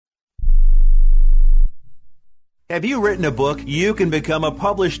Have you written a book? You can become a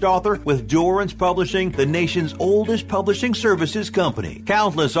published author with Dorrance Publishing, the nation's oldest publishing services company.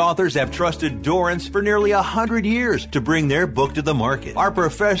 Countless authors have trusted Dorrance for nearly 100 years to bring their book to the market. Our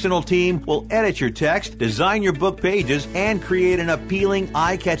professional team will edit your text, design your book pages, and create an appealing,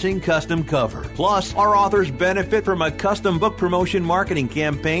 eye-catching custom cover. Plus, our authors benefit from a custom book promotion marketing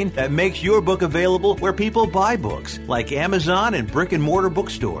campaign that makes your book available where people buy books, like Amazon and brick-and-mortar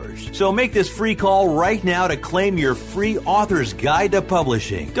bookstores. So make this free call right now to claim your free author's guide to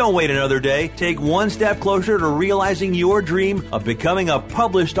publishing. Don't wait another day. Take one step closer to realizing your dream of becoming a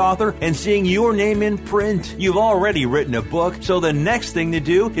published author and seeing your name in print. You've already written a book, so the next thing to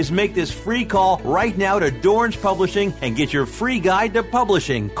do is make this free call right now to Dorrance Publishing and get your free guide to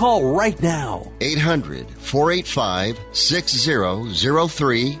publishing. Call right now.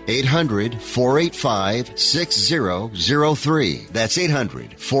 800-485-6003. 800-485-6003. That's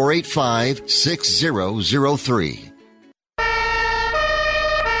 800-485-6003.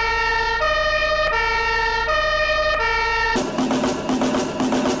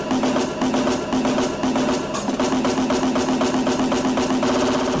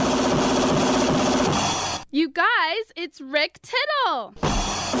 You guys, it's Rick Tittle.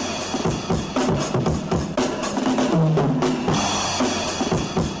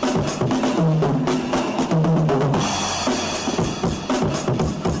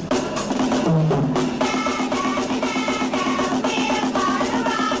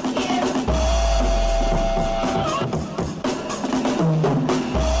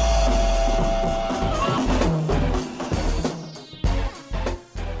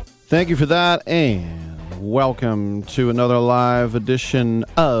 Thank you for that, and welcome to another live edition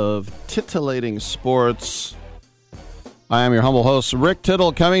of Titillating Sports. I am your humble host, Rick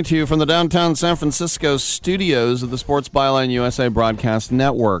Tittle, coming to you from the downtown San Francisco studios of the Sports Byline USA Broadcast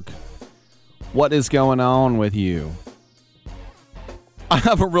Network. What is going on with you? I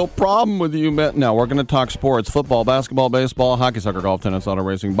have a real problem with you, man. No, we're going to talk sports. Football, basketball, baseball, hockey, soccer, golf, tennis, auto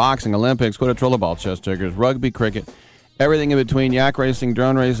racing, boxing, Olympics, Quidditch, rollerball, chess, checkers, rugby, cricket, everything in between, yak racing,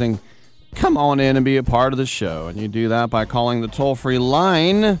 drone racing. Come on in and be a part of the show. And you do that by calling the toll-free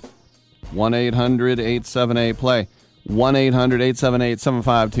line, 1-800-878-PLAY,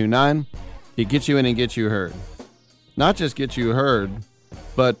 1-800-878-7529. It gets you in and gets you heard. Not just get you heard,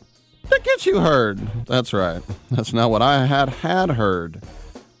 but it gets you heard. That's right. That's not what I had heard.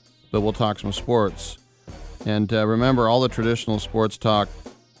 But we'll talk some sports. And remember, all the traditional sports talk,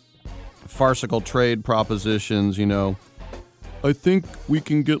 farcical trade propositions, you know, I think we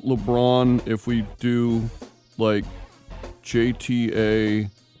can get LeBron if we do, like,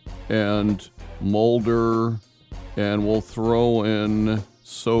 JTA and Mulder, and we'll throw in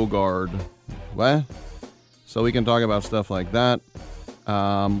Sogard. What? So we can talk about stuff like that.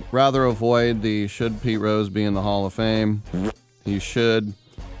 Rather avoid the should Pete Rose be in the Hall of Fame. He should.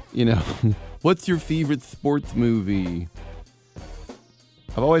 You know, what's your favorite sports movie?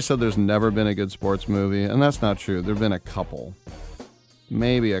 I've always said there's never been a good sports movie, and that's not true. There have been a couple.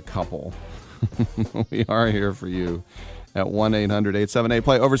 Maybe a couple. We are here for you at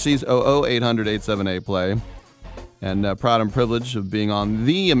 1-800-878-PLAY. Overseas, 800-878-PLAY. And proud and privileged of being on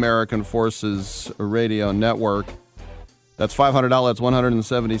the American Forces Radio Network. That's 500 outlets,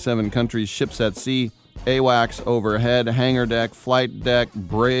 177 countries, ships at sea, AWACS overhead, hangar deck, flight deck,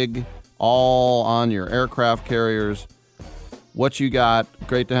 brig, all on your aircraft carriers. What you got?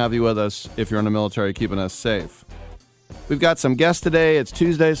 Great to have you with us if you're in the military, keeping us safe. We've got some guests today. It's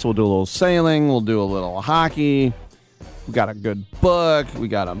Tuesday, so we'll do a little sailing. We'll do a little hockey. We got a good book. We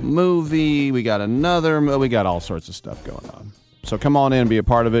got a movie. We got we got all sorts of stuff going on. So come on in and be a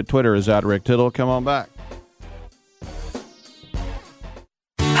part of it. Twitter is at Rick Tittle. Come on back.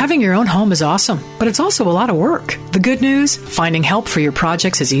 Having your own home is awesome, but it's also a lot of work. The good news? Finding help for your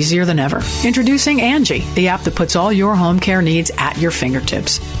projects is easier than ever. Introducing Angie, the app that puts all your home care needs at your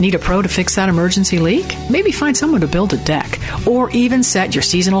fingertips. Need a pro to fix that emergency leak? Maybe find someone to build a deck, or even set your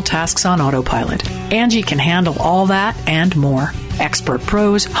seasonal tasks on autopilot. Angie can handle all that and more. Expert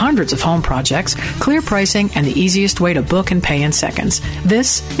pros, hundreds of home projects, clear pricing, and the easiest way to book and pay in seconds.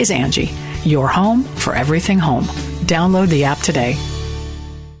 This is Angie, your home for everything home. Download the app today.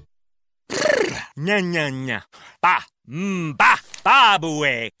 Nya nya nya. Ba. Ba.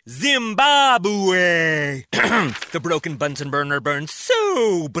 Babue. Zimbabwe. The broken Bunsen burner burns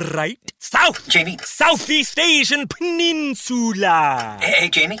so bright. South. Jamie. Southeast Asian Peninsula. Hey,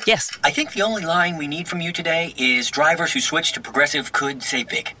 Jamie? Yes? I think the only line we need from you today is drivers who switch to Progressive could save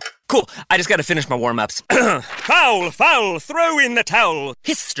big. Cool. I just got to finish my warm-ups. Foul, foul, throw in the towel.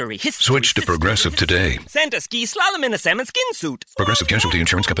 History. Switch to Progressive today. Santa ski slalom in a salmon skin suit. Progressive Casualty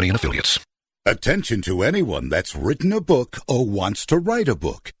Insurance Company and Affiliates. Attention to anyone that's written a book or wants to write a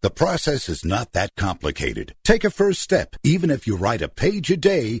book. The process is not that complicated. Take a first step. Even if you write a page a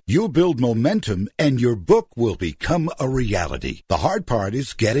day, you'll build momentum and your book will become a reality. The hard part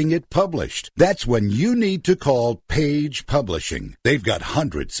is getting it published. That's when you need to call Page Publishing. They've got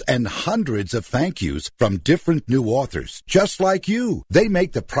hundreds and hundreds of thank yous from different new authors, just like you. They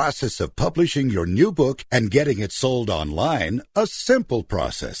make the process of publishing your new book and getting it sold online a simple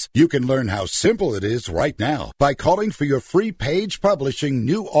process. You can learn how simple it is right now by calling for your free Page Publishing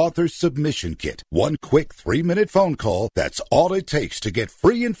New Author Submission Kit. One quick 3-minute phone call, that's all it takes to get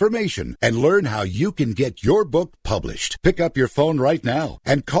free information and learn how you can get your book published. Pick up your phone right now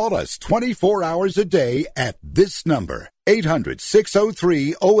and call us 24 hours a day at this number.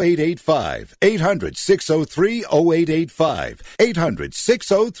 800-603-0885. 800-603-0885.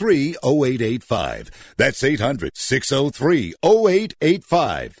 800-603-0885. That's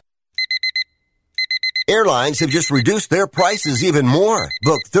 800-603-0885. Airlines have just reduced their prices even more.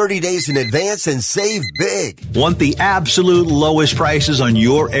 Book 30 days in advance and save big. Want the absolute lowest prices on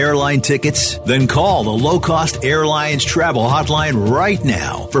your airline tickets? Then call the Low Cost Airlines Travel Hotline right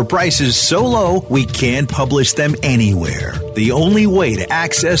now for prices so low we can't publish them anywhere. The only way to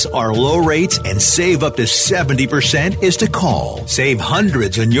access our low rates and save up to 70% is to call. Save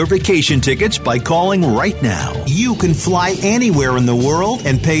hundreds on your vacation tickets by calling right now. You can fly anywhere in the world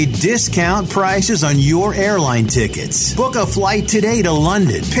and pay discount prices on your airline tickets. Book a flight today to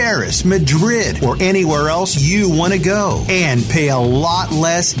London, Paris, Madrid, or anywhere else you want to go. And pay a lot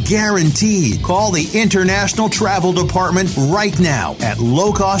less guaranteed. Call the International Travel Department right now at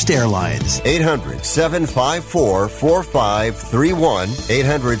Low Cost Airlines. 800-754-4531.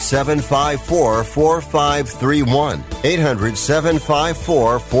 800-754-4531.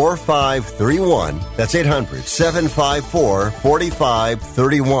 800-754-4531. That's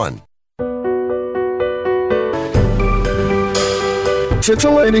 800-754-4531.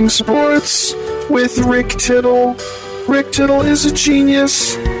 Titillating Sports with Rick Tittle. Rick Tittle is a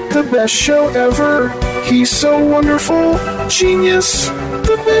genius, the best show ever. He's so wonderful, genius,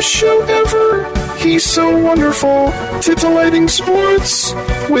 the best show ever. He's so wonderful. Titillating Sports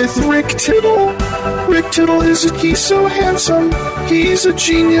with Rick Tittle. Rick Tittle he's so handsome, he's a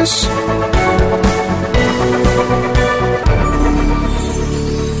genius.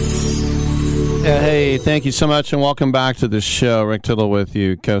 Hey, thank you so much, and welcome back to the show. Rick Tittle with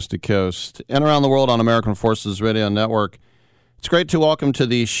you, coast to coast, and around the world on American Forces Radio Network. It's great to welcome to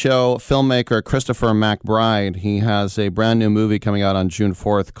the show filmmaker Christopher McBride. He has a brand new movie coming out on June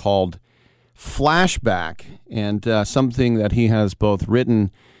 4th called Flashback, and something that he has both written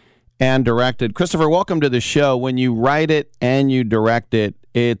and directed. Christopher, welcome to the show. When you write it and you direct it,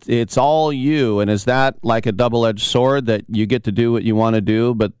 it's all you, and is that like a double-edged sword that you get to do what you want to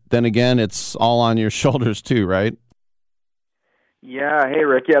do, but then again, it's all on your shoulders too, right? Yeah. Hey,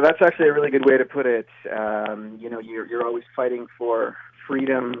 Rick. Yeah, that's actually a really good way to put it. You're always fighting for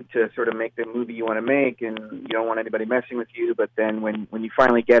freedom to sort of make the movie you want to make, and you don't want anybody messing with you. But then when you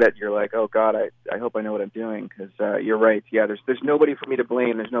finally get it, you're like, oh God, I hope I know what I'm doing, because you're right. Yeah, there's nobody for me to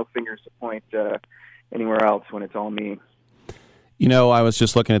blame. There's no fingers to point anywhere else when it's all me. You know, I was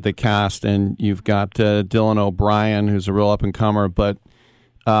just looking at the cast, and you've got Dylan O'Brien, who's a real up-and-comer, but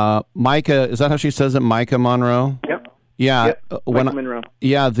Micah, is that how she says it, Micah Monroe? Yep. Yeah. Yep. Micah Monroe.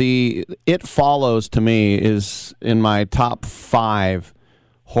 Yeah, the It Follows, to me, is in my top 5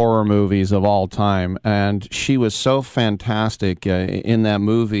 horror movies of all time, and she was so fantastic in that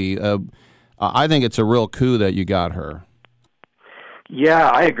movie. I think it's a real coup that you got her. Yeah,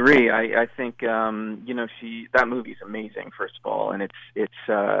 I agree. I think that movie's amazing, first of all, and it's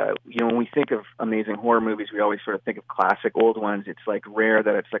when we think of amazing horror movies, we always sort of think of classic old ones. It's like rare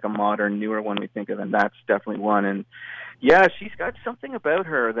that it's like a modern, newer one we think of, and that's definitely one. And yeah, she's got something about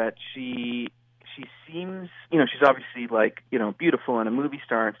her that she seems, she's obviously like, beautiful and a movie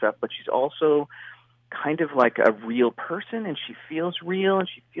star and stuff, but she's also kind of like a real person, and she feels real, and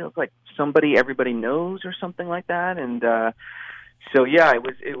she feels like somebody everybody knows or something like that. And so yeah, it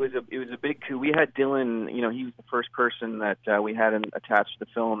was a big coup. We had Dylan, he was the first person that we had attached to the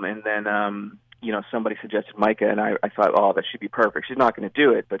film, and then somebody suggested Micah, and I thought, oh, that should be perfect. She's not going to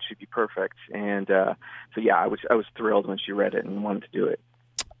do it, but she'd be perfect. And so yeah, I was thrilled when she read it and wanted to do it.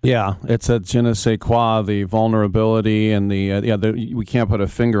 Yeah, it's a je ne sais quoi, the vulnerability and we can't put a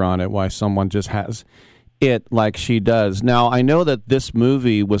finger on it why someone just has it like she does. Now, I know that this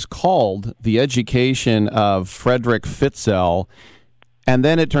movie was called The Education of Frederick Fitzel, and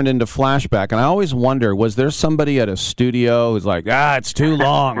then it turned into Flashback. And I always wonder, was there somebody at a studio who's like, it's too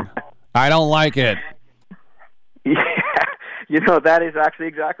long. I don't like it. That is actually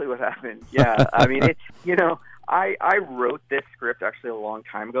exactly what happened. Yeah, I mean, I wrote this script actually a long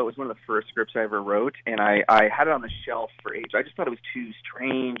time ago. It was one of the first scripts I ever wrote, and I had it on the shelf for ages. I just thought it was too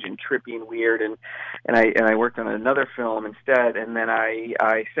strange and trippy and weird, and I worked on another film instead. And then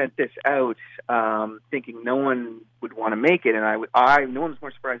I sent this out, thinking no one would want to make it, and no one was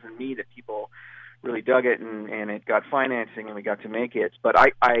more surprised than me that people really dug it, and it got financing, and we got to make it. But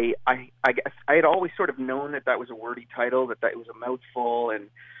I had always sort of known that was a wordy title, that it was a mouthful, and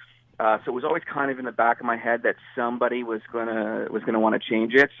so it was always kind of in the back of my head that somebody was gonna want to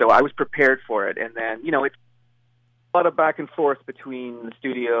change it. So I was prepared for it, and then it's a lot of back and forth between the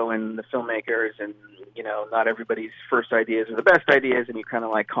studio and the filmmakers, and not everybody's first ideas are the best ideas, and you kind of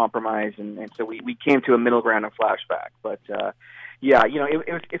like compromise, and so we came to a middle ground of Flashback. But yeah,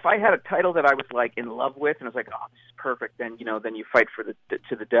 it was, if I had a title that I was like in love with, and I was like, oh, this is perfect, then then you fight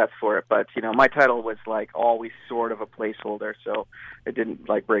to the death for it. But my title was like always sort of a placeholder, so it didn't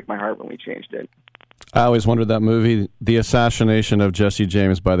like break my heart when we changed it. I always wondered that movie, The Assassination of Jesse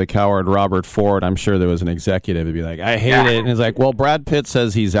James by the coward Robert Ford. I'm sure there was an executive to be like, I hate it, and it's like, well, Brad Pitt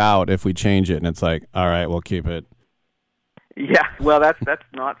says he's out if we change it, and it's like, all right, we'll keep it. Yeah, well, that's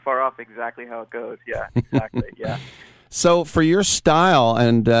not far off exactly how it goes. Yeah, exactly. Yeah. So for your style,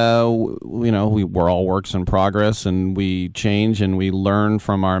 and we're all works in progress, and we change and we learn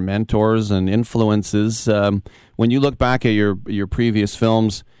from our mentors and influences. When you look back at your previous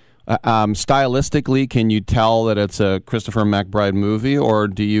films, stylistically, can you tell that it's a Christopher McBride movie, or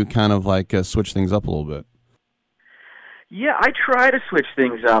do you kind of like switch things up a little bit? Yeah, I try to switch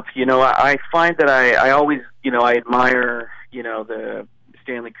things up. I find that I always, I admire, the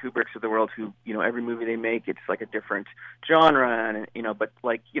Stanley Kubricks of the world who, every movie they make, it's like a different genre, and, but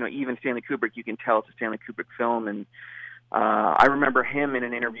like, even Stanley Kubrick, you can tell it's a Stanley Kubrick film. And I remember him in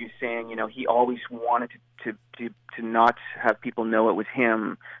an interview saying, he always wanted to not have people know it was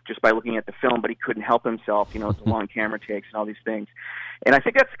him just by looking at the film, but he couldn't help himself, the long camera takes and all these things. And I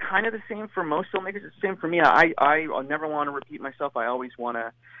think that's kind of the same for most filmmakers. It's the same for me. I never want to repeat myself. I always want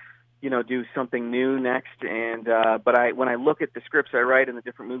to, do something new next. And but when I look at the scripts I write and the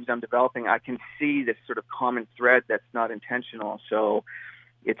different movies I'm developing, I can see this sort of common thread that's not intentional. So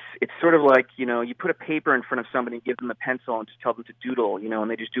it's sort of like, you put a paper in front of somebody and give them a pencil and just tell them to doodle, and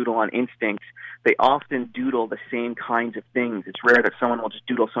they just doodle on instinct. They often doodle the same kinds of things. It's rare that someone will just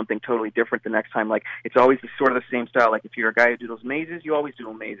doodle something totally different the next time. Like, it's always sort of the same style. Like, if you're a guy who doodles mazes, you always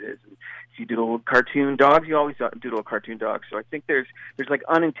doodle mazes. And if you doodle cartoon dogs, you always doodle cartoon dogs. So I think there's like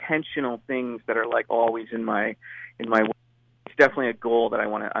unintentional things that are like always in my work. It's definitely a goal that I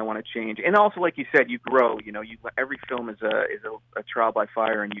want to change. And also, like you said, you grow. Every film is a trial by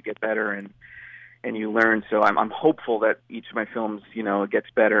fire, and you get better and you learn. So I'm hopeful that each of my films, gets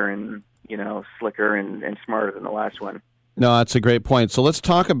better and slicker and smarter than the last one. No, that's a great point. So let's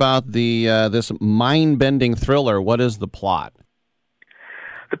talk about this mind-bending thriller. What is the plot?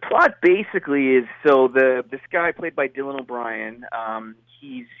 The plot basically is, this guy played by Dylan O'Brien,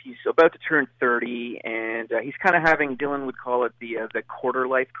 he's about to turn 30, and he's kind of having, Dylan would call it the quarter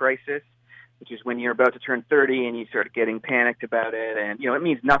life crisis, which is when you're about to turn 30 and you start getting panicked about it, and it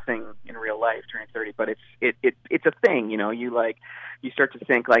means nothing in real life turning 30, but it's a thing. You start to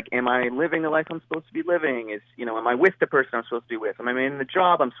think like, am I living the life I'm supposed to be living? Am I with the person I'm supposed to be with? Am I in the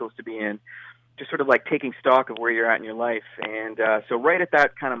job I'm supposed to be in? Just sort of like taking stock of where you're at in your life. And so right at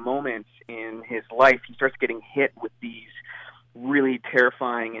that kind of moment in his life, he starts getting hit with these really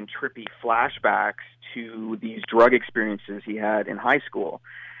terrifying and trippy flashbacks to these drug experiences he had in high school.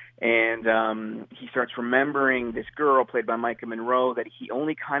 And he starts remembering this girl played by Micah Monroe that he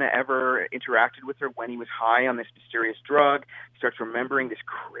only kind of ever interacted with her when he was high on this mysterious drug. He starts remembering this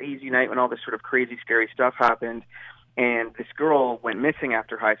crazy night when all this sort of crazy, scary stuff happened. And this girl went missing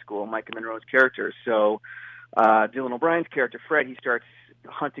after high school, Micah Monroe's character. So Dylan O'Brien's character, Fred, he starts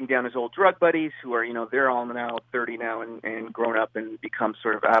hunting down his old drug buddies who are, they're all now 30 now and grown up and become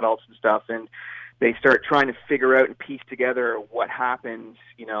sort of adults and stuff. And they start trying to figure out and piece together what happened,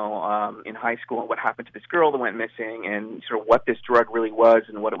 in high school and what happened to this girl that went missing and sort of what this drug really was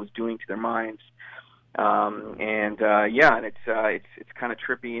and what it was doing to their minds. And it's kind of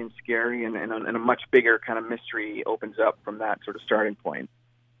trippy and scary, and a much bigger kind of mystery opens up from that sort of starting point.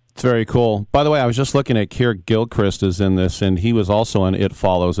 It's very cool. By the way, I was just looking at Keir Gilchrist is in this, and he was also in It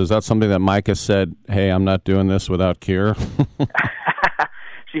Follows. Is that something that Micah said, hey, I'm not doing this without Keir?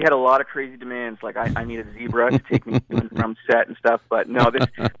 She had a lot of crazy demands, like I need a zebra to take me to and from set and stuff, but no,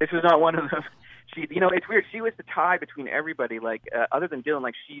 this was not one of them. She, it's weird. She was the tie between everybody. Like, other than Dylan,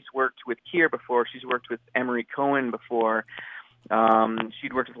 like she's worked with Keir before. She's worked with Emery Cohen before.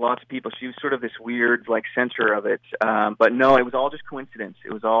 She'd worked with lots of people. She was sort of this weird, like, censor of it. But no, it was all just coincidence.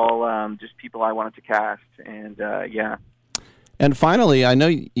 It was all just people I wanted to cast, and yeah. And finally, I know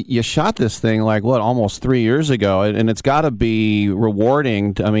you shot this thing almost 3 years ago, and it's got to be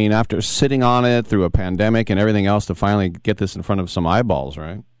rewarding. After sitting on it through a pandemic and everything else, to finally get this in front of some eyeballs,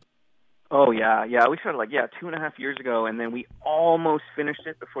 right? Oh yeah. We shot it 2.5 years ago, and then we almost finished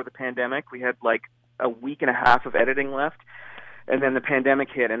it before the pandemic. We had a week and a half of editing left. And then the pandemic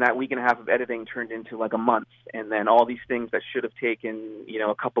hit, and that week and a half of editing turned into a month. And then all these things that should have taken,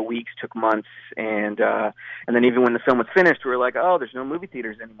 a couple weeks took months. And then even when the film was finished, we were like, oh, there's no movie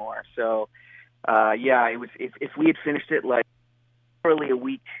theaters anymore. So, it was. If we had finished it literally a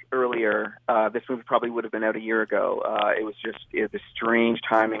week earlier, this movie probably would have been out a year ago. It was just this strange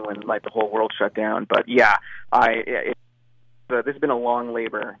timing when the whole world shut down. But yeah, this has been a long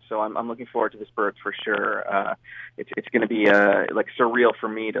labor, so I'm looking forward to this birth for sure. It's going to be surreal for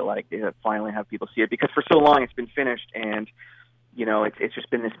me to finally have people see it, because for so long it's been finished, and it's just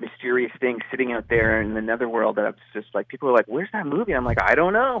been this mysterious thing sitting out there in the netherworld that it's just people are like, "Where's that movie?" I'm like, I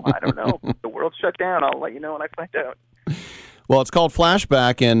don't know. The world shut down. I'll let you know when I find out. Well, it's called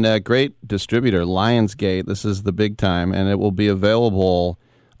Flashback, and great distributor Lionsgate. This is the big time, and it will be available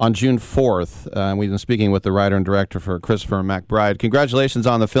on June 4th. We've been speaking with the writer and director for Christopher McBride. Congratulations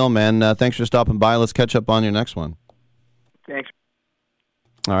on the film, man. Thanks for stopping by. Let's catch up on your next one. Thanks.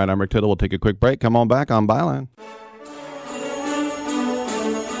 All right, I'm Rick Tittle. We'll take a quick break. Come on back on Byline.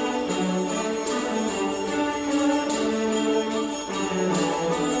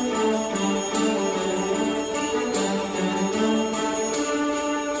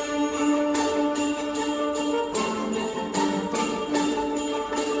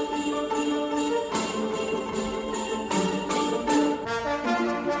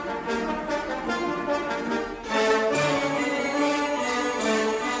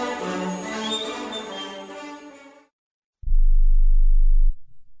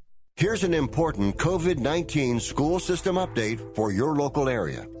 Here's an important COVID-19 school system update for your local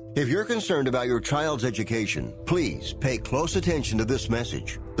area. If you're concerned about your child's education, please pay close attention to this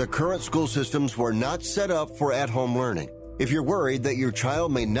message. The current school systems were not set up for at-home learning. If you're worried that your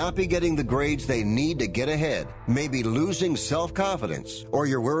child may not be getting the grades they need to get ahead, may be losing self-confidence, or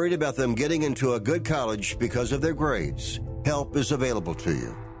you're worried about them getting into a good college because of their grades, help is available to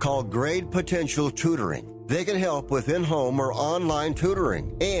you. Call Grade Potential Tutoring. They can help with in-home or online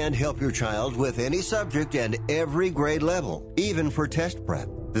tutoring and help your child with any subject and every grade level, even for test prep.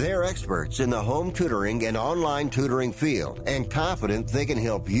 They're experts in the home tutoring and online tutoring field and confident they can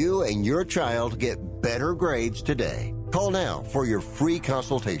help you and your child get better grades today. Call now for your free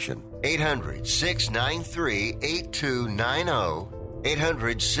consultation. 800-693-8290.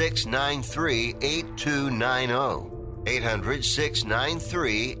 800-693-8290.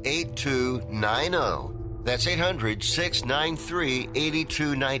 800-693-8290. That's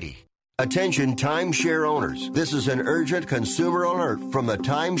 800-693-8290. Attention timeshare owners. This is an urgent consumer alert from the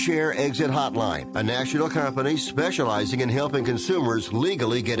Timeshare Exit Hotline, a national company specializing in helping consumers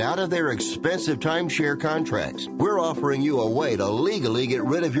legally get out of their expensive timeshare contracts. We're offering you a way to legally get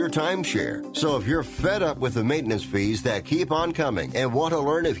rid of your timeshare. So if you're fed up with the maintenance fees that keep on coming and want to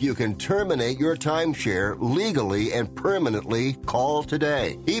learn if you can terminate your timeshare legally and permanently, call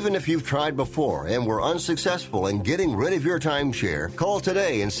today. Even if you've tried before and were unsuccessful in getting rid of your timeshare, call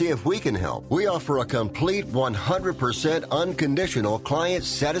today and see if we can help. We offer a complete 100% unconditional client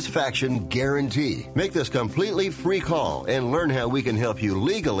satisfaction guarantee. Make this completely free call and learn how we can help you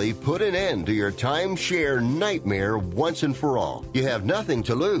legally put an end to your timeshare nightmare once and for all. You have nothing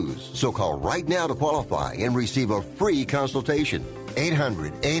to lose, so call right now to qualify and receive a free consultation.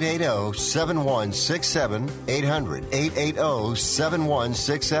 800-880-7167.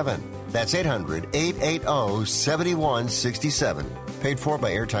 800-880-7167. That's 800-880-7167. Paid for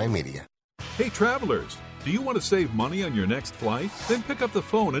by Airtime Media. Hey, travelers, do you want to save money on your next flight? Then pick up the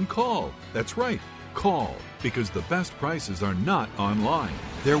phone and call. That's right, call, because the best prices are not online.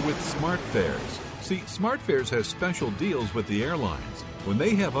 They're with SmartFares. See, SmartFares has special deals with the airlines. When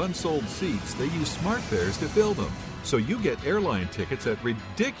they have unsold seats, they use SmartFares to fill them. So you get airline tickets at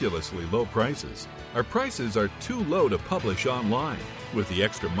ridiculously low prices. Our prices are too low to publish online. With the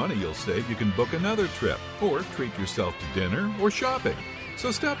extra money you'll save, you can book another trip or treat yourself to dinner or shopping.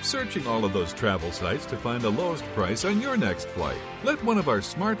 So stop searching all of those travel sites to find the lowest price on your next flight. Let one of our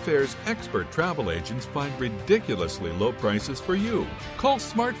SmartFares expert travel agents find ridiculously low prices for you. Call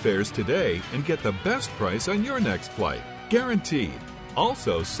SmartFares today and get the best price on your next flight. Guaranteed.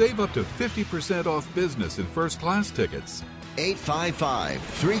 Also, save up to 50% off business and first-class tickets.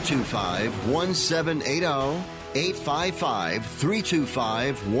 855-325-1780.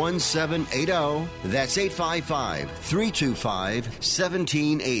 855-325-1780. That's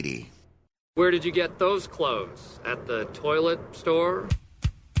 855-325-1780. Where did you get those clothes? At the toilet store?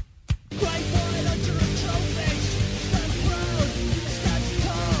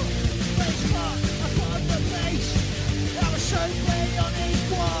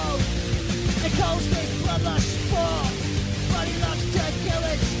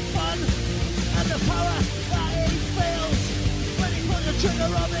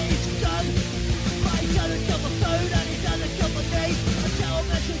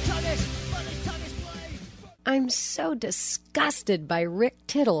 I'm so disgusted by Rick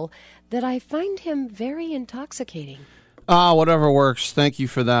Tittle that I find him very intoxicating. Whatever works. Thank you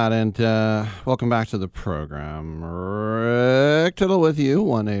for that, and welcome back to the program. Rick Tittle with you,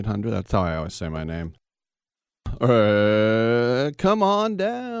 1-800. That's how I always say my name. Come on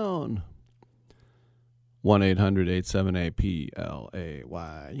down.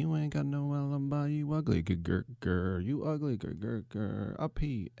 1-800-878-PLAY. You ain't got no alibi, you ugly grr. You ugly grr. A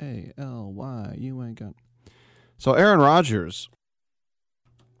P-A-L-Y. You ain't got... So Aaron Rodgers,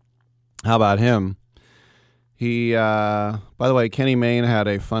 how about him? He, by the way, Kenny Mayne had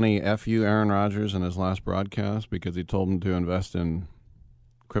a funny F you Aaron Rodgers in his last broadcast because he told him to invest in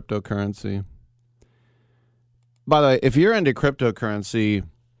cryptocurrency. By the way, if you're into cryptocurrency,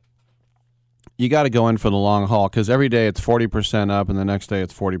 you got to go in for the long haul because every day it's 40% up and the next day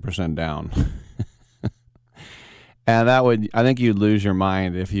it's 40% down. And I think you'd lose your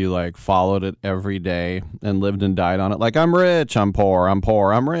mind if you like followed it every day and lived and died on it. Like, I'm rich, I'm poor, I'm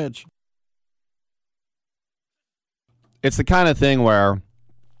poor, I'm rich. It's the kind of thing where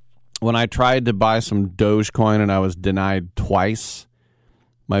when I tried to buy some Dogecoin and I was denied twice,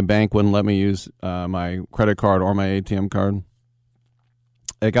 my bank wouldn't let me use my credit card or my ATM card.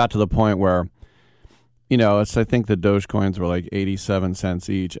 It got to the point where, you know, I think the Dogecoins were like 87 cents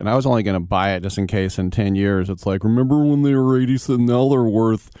each, and I was only going to buy it just in case in 10 years. It's like, remember when they were 80 cents? Now they're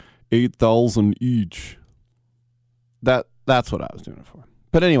worth 8,000 each. That's what I was doing it for.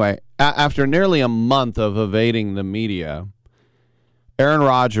 But anyway, after nearly a month of evading the media, Aaron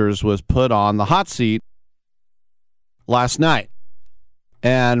Rodgers was put on the hot seat last night.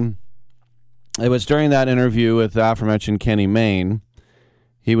 And it was during that interview with the aforementioned Kenny Mayne.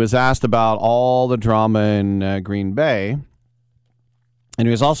 He was asked about all the drama in Green Bay, and he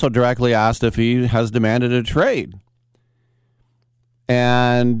was also directly asked if he has demanded a trade.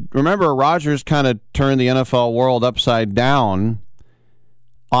 And remember, Rodgers kind of turned the NFL world upside down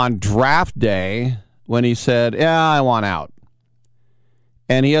on draft day when he said, yeah, I want out.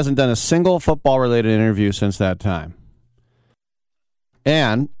 And he hasn't done a single football-related interview since that time.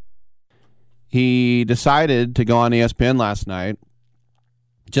 And he decided to go on ESPN last night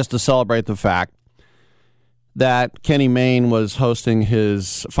just to celebrate the fact that Kenny Mayne was hosting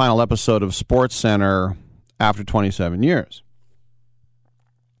his final episode of SportsCenter after 27 years.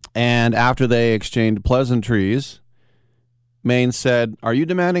 And after they exchanged pleasantries, Mayne said, are you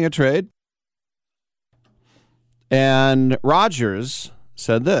demanding a trade? And Rodgers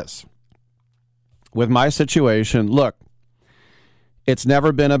said this, with my situation, look, it's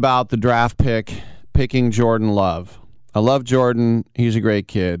never been about the draft picking Jordan Love. I love Jordan. He's a great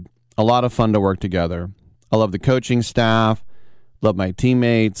kid. A lot of fun to work together. I love the coaching staff, love my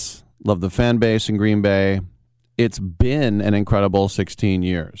teammates, love the fan base in Green Bay. It's been an incredible 16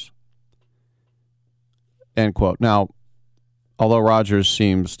 years. End quote. Now, although Rodgers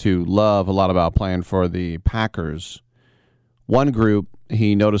seems to love a lot about playing for the Packers, one group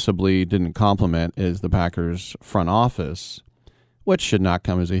he noticeably didn't compliment is the Packers front office, which should not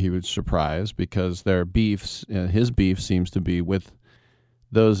come as a huge surprise because their beefs, his beef seems to be with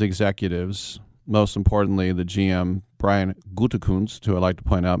those executives. Most importantly, the GM, Brian Gutekunst, who I like to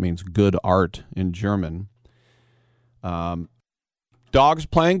point out means good art in German. Dogs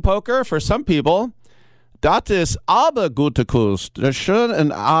playing poker for some people. Das ist aber Gutekunst. Schön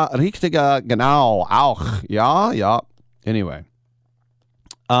und richtiger genau auch. Ja, ja. Anyway.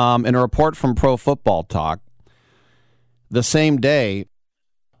 In a report from Pro Football Talk, the same day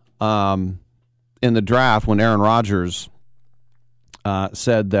in the draft when Aaron Rodgers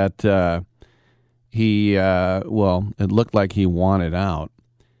said that it looked like he wanted out.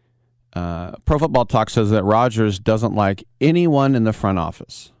 Pro Football Talk says that Rodgers doesn't like anyone in the front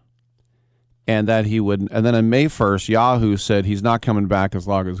office. And that he would, and then on May 1st, Yahoo said he's not coming back as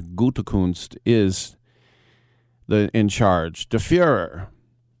long as Gutekunst is in charge. Der Führer.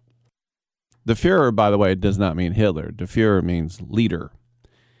 The Führer, by the way, does not mean Hitler. Der Führer means leader.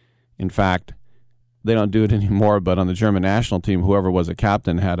 In fact, they don't do it anymore, but on the German national team, whoever was a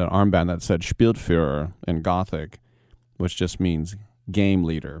captain had an armband that said Spielführer in Gothic, which just means game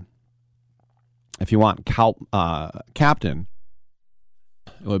leader. If you want captain,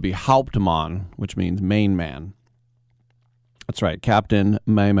 it would be Hauptmann, which means main man. That's right, Captain,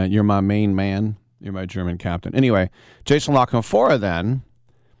 main man. You're my main man. You're my German captain. Anyway, Jason La Canfora then,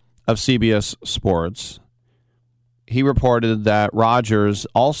 of CBS Sports, he reported that Rodgers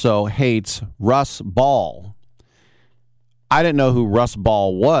also hates Russ Ball. I didn't know who Russ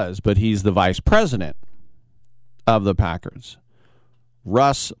Ball was, but he's the vice president of the Packers.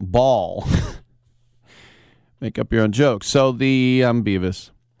 Russ Ball. Make up your own joke. So I'm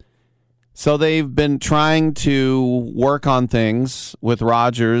Beavis. So they've been trying to work on things with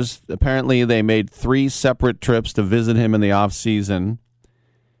Rodgers. Apparently they made 3 separate trips to visit him in the offseason.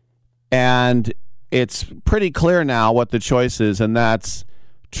 And it's pretty clear now what the choice is, and that's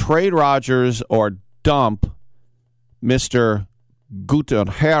trade Rodgers or dump Mr.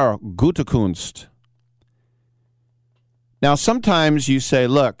 Herr Gutekunst. Now, sometimes you say,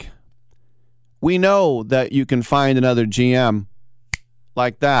 look, we know that you can find another GM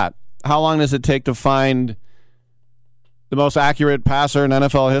like that. How long does it take to find the most accurate passer in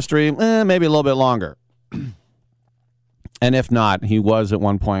NFL history? Maybe a little bit longer. And if not, he was at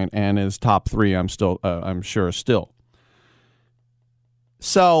one point and is top 3, I'm sure still.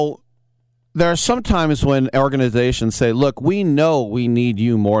 So there are some times when organizations say, look, we know we need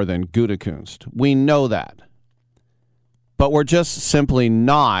you more than Gutekunst. We know that. But we're just simply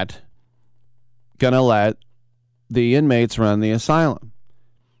not going to let the inmates run the asylum.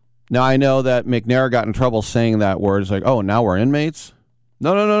 Now, I know that McNair got in trouble saying that word. It's like, oh, now we're inmates?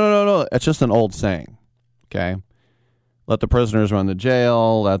 No. It's just an old saying, okay? Let the prisoners run the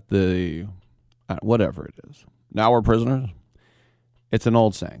jail, let the, whatever it is. Now we're prisoners? It's an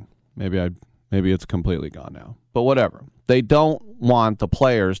old saying. Maybe it's completely gone now. But whatever. They don't want the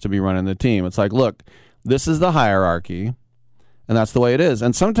players to be running the team. It's like, look, this is the hierarchy, and that's the way it is.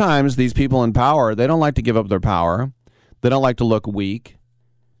 And sometimes these people in power, they don't like to give up their power. They don't like to look weak.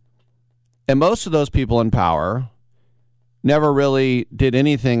 And most of those people in power never really did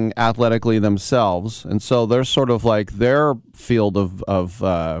anything athletically themselves. And so they're sort of like their field of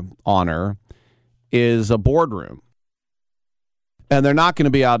honor is a boardroom. And they're not going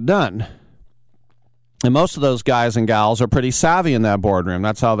to be outdone. And most of those guys and gals are pretty savvy in that boardroom.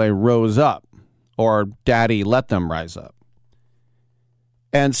 That's how they rose up, or daddy let them rise up.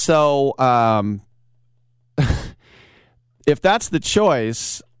 And so if that's the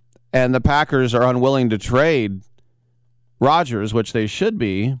choice and the Packers are unwilling to trade Rodgers, which they should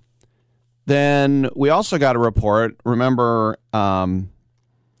be, then we also got a report. Remember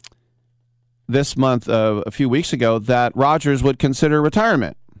this month, a few weeks ago, that Rodgers would consider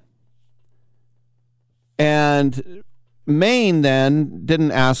retirement. And Maine then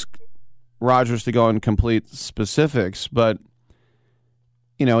didn't ask Rodgers to go in complete specifics, but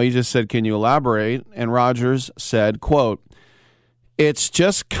he just said, can you elaborate? And Rodgers said, quote, it's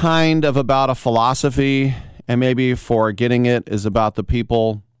just kind of about a philosophy, and maybe for getting it is about the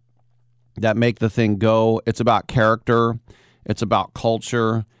people that make the thing go. It's about character. It's about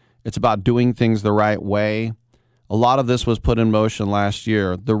culture. It's about doing things the right way. A lot of this was put in motion last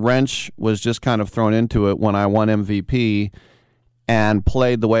year. The wrench was just kind of thrown into it when I won MVP and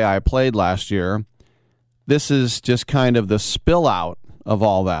played the way I played last year. This is just kind of the spill out of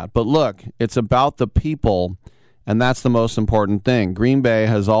all that. But look, it's about the people, and that's the most important thing. Green Bay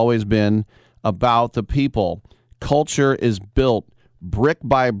has always been about the people. Culture is built brick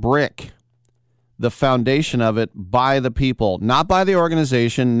by brick. The foundation of it by the people, not by the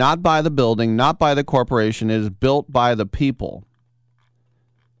organization, not by the building, not by the corporation. It is built by the people.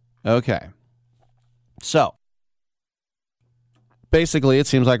 Okay. So, basically, it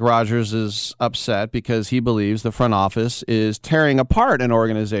seems like Rodgers is upset because he believes the front office is tearing apart an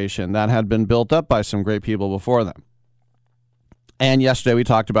organization that had been built up by some great people before them. And yesterday we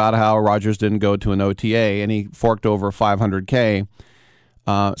talked about how Rodgers didn't go to an OTA and he forked over $500K.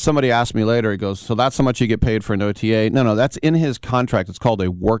 Somebody asked me later, he goes, so that's how much you get paid for an OTA? No, that's in his contract. It's called a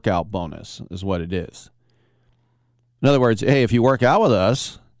workout bonus is what it is. In other words, hey, if you work out with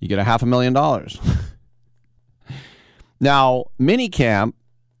us, you get $500,000. Now, minicamp,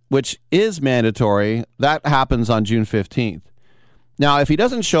 which is mandatory, that happens on June 15th. Now, if he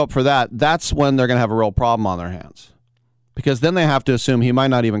doesn't show up for that, that's when they're going to have a real problem on their hands. Because then they have to assume he might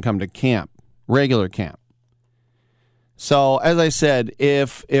not even come to camp, regular camp. So, as I said,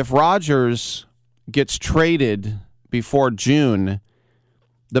 if Rodgers gets traded before June,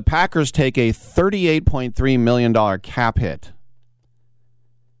 the Packers take a $38.3 million cap hit.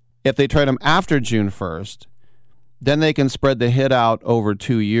 If they trade him after June 1st, then they can spread the hit out over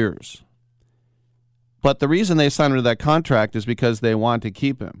 2 years. But the reason they signed him to that contract is because they want to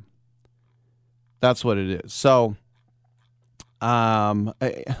keep him. That's what it is. So,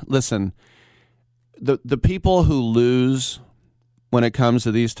 listen, the people who lose when it comes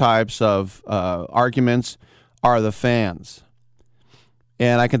to these types of arguments are the fans.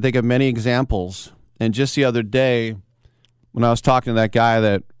 And I can think of many examples. And just the other day, when I was talking to that guy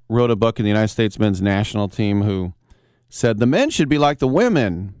that wrote a book in the United States men's national team who said the men should be like the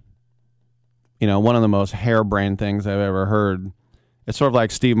women. You know, one of the most harebrained things I've ever heard. It's sort of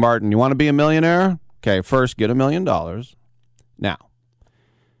like Steve Martin. You want to be a millionaire? Okay, first get $1 million. Now.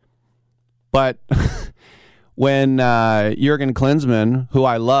 But when Jurgen Klinsmann, who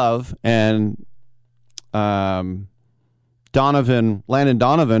I love, and Landon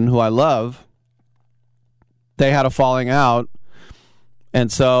Donovan, who I love, they had a falling out.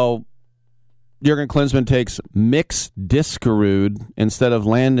 And so Jurgen Klinsmann takes Mix Diskerud instead of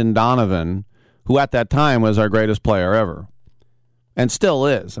Landon Donovan, who at that time was our greatest player ever. And still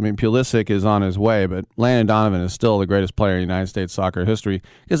is. I mean, Pulisic is on his way, but Landon Donovan is still the greatest player in United States soccer history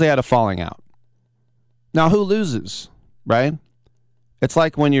because they had a falling out. Now, who loses, right? It's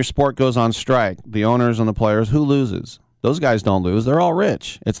like when your sport goes on strike, the owners and the players, who loses? Those guys don't lose. They're all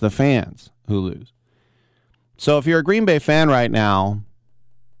rich. It's the fans who lose. So if you're a Green Bay fan right now,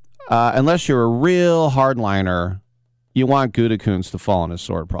 unless you're a real hardliner, you want Gutekunst to fall on his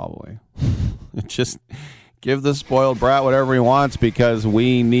sword, probably. Just give the spoiled brat whatever he wants because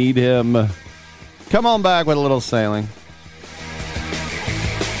we need him. Come on back with a little sailing.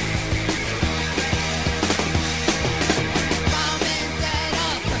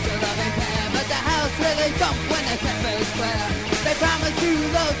 They promise you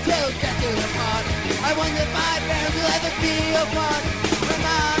love till death do them part. I wonder if my parents will ever be apart. My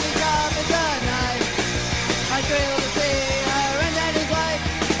mom is off at the night. I thrill to see her and daddy's life.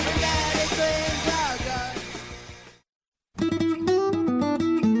 And daddy screams our gun.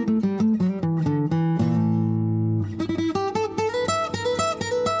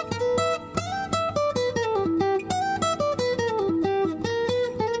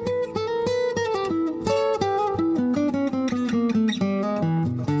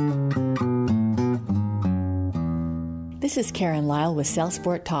 This is Karen Lyle with Sail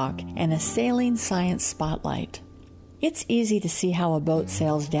Sport Talk and a Sailing Science Spotlight. It's easy to see how a boat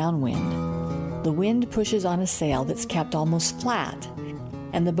sails downwind. The wind pushes on a sail that's kept almost flat,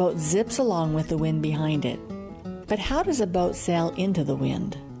 and the boat zips along with the wind behind it. But how does a boat sail into the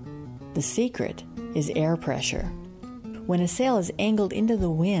wind? The secret is air pressure. When a sail is angled into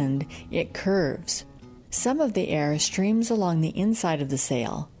the wind, it curves. Some of the air streams along the inside of the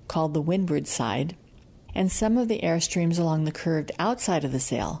sail, called the windward side, and some of the air streams along the curved outside of the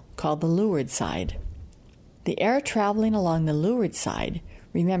sail, called the leeward side. The air traveling along the leeward side,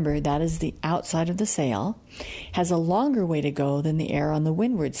 remember that is the outside of the sail, has a longer way to go than the air on the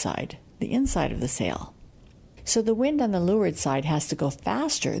windward side, the inside of the sail. So the wind on the leeward side has to go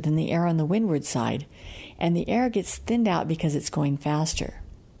faster than the air on the windward side, and the air gets thinned out because it's going faster.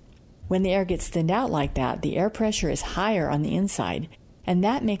 When the air gets thinned out like that, the air pressure is higher on the inside, and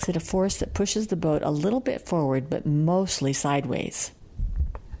that makes it a force that pushes the boat a little bit forward, but mostly sideways.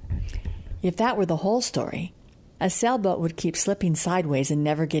 If that were the whole story, a sailboat would keep slipping sideways and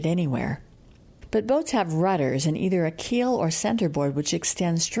never get anywhere. But boats have rudders and either a keel or centerboard which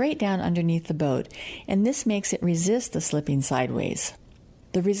extends straight down underneath the boat, and this makes it resist the slipping sideways.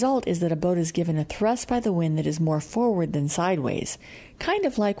 The result is that a boat is given a thrust by the wind that is more forward than sideways, kind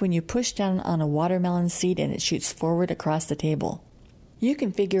of like when you push down on a watermelon seed and it shoots forward across the table. You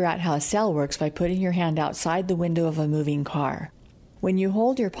can figure out how a sail works by putting your hand outside the window of a moving car. When you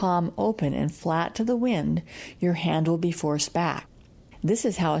hold your palm open and flat to the wind, your hand will be forced back. This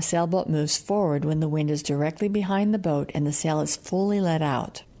is how a sailboat moves forward when the wind is directly behind the boat and the sail is fully let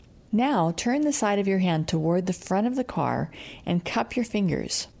out. Now turn the side of your hand toward the front of the car and cup your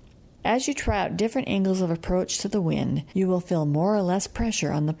fingers. As you try out different angles of approach to the wind, you will feel more or less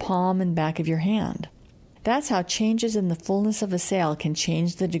pressure on the palm and back of your hand. That's how changes in the fullness of a sail can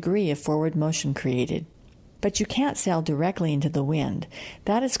change the degree of forward motion created. But you can't sail directly into the wind.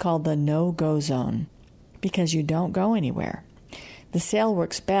 That is called the no-go zone, because you don't go anywhere. The sail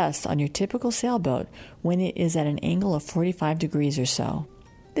works best on your typical sailboat when it is at an angle of 45 degrees or so.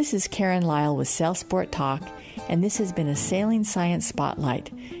 This is Karen Lyle with Sail Sport Talk, and this has been a Sailing Science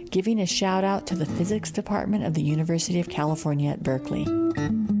Spotlight, giving a shout out to the Physics Department of the University of California at Berkeley.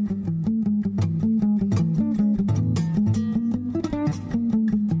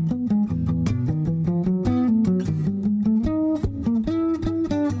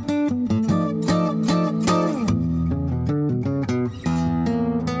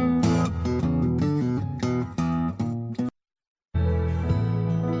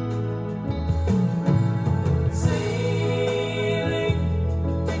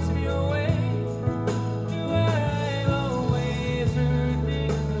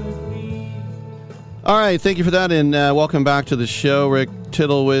 All right, thank you for that, and welcome back to the show. Rick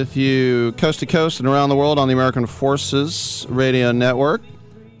Tittle with you coast to coast and around the world on the American Forces Radio Network.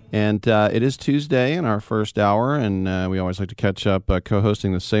 And it is Tuesday in our first hour, and we always like to catch up.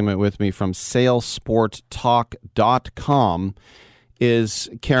 Co-hosting the segment with me from SailSportTalk.com is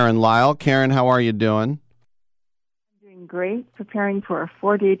Karen Lyle. Karen, how are you doing? I'm doing great, preparing for a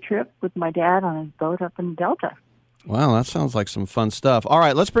 4-day trip with my dad on his boat up in Delta. Wow, that sounds like some fun stuff. All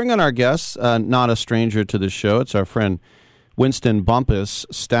right, let's bring on our guests, not a stranger to the show. It's our friend Winston Bumpus,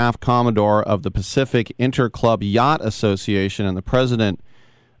 Staff Commodore of the Pacific Interclub Yacht Association and the president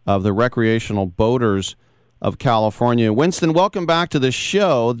of the Recreational Boaters of California. Winston, welcome back to the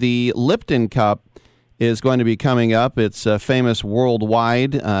show. The Lipton Cup is going to be coming up. It's famous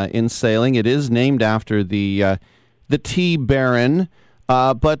worldwide in sailing. It is named after the Tea Baron.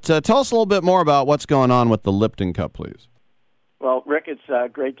 But tell us a little bit more about what's going on with the Lipton Cup, please. Well, Rick,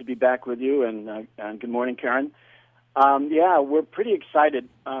 it's great to be back with you, and good morning, Karen. Yeah, we're pretty excited.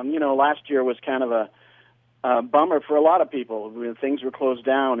 Last year was kind of a bummer for a lot of people. Things were closed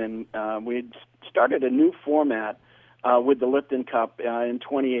down, and we started a new format with the Lipton Cup in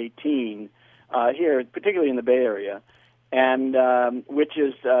 2018 here, particularly in the Bay Area, and which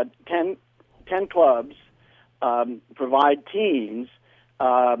is 10 clubs provide teams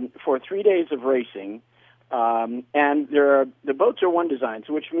for 3 days of racing, and the boats are one design,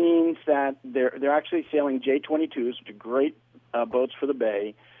 so which means that they're actually sailing J22s, which are great boats for the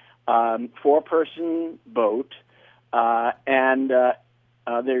bay, 4-person boat, and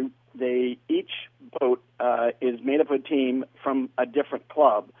they each boat is made up of a team from a different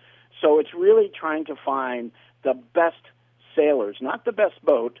club. So it's really trying to find the best sailors, not the best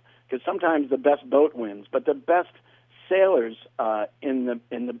boat, because sometimes the best boat wins, but the best sailors in the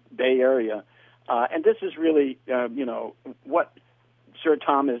Bay Area, and this is really what Sir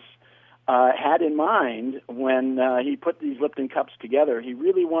Thomas had in mind when he put these Lipton Cups together. He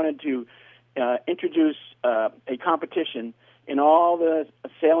really wanted to introduce a competition in all the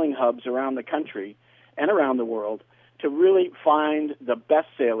sailing hubs around the country and around the world to really find the best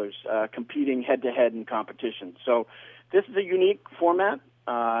sailors competing head-to-head in competition. So this is a unique format,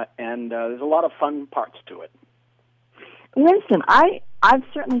 and there's a lot of fun parts to it. Winston, I've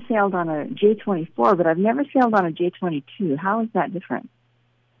certainly sailed on a J24, but I've never sailed on a J22. How is that different?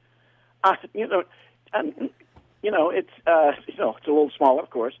 It's it's a little smaller, of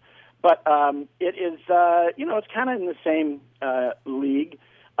course, but it is it's kind of in the same league.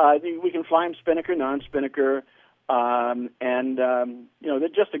 We can fly them spinnaker, non-spinnaker, and they're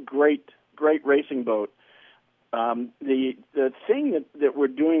just a great racing boat. The thing that we're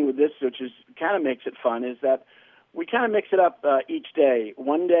doing with this, which is kind of makes it fun, is that we kind of mix it up each day.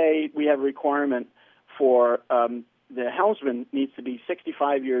 One day we have a requirement for the helmsman needs to be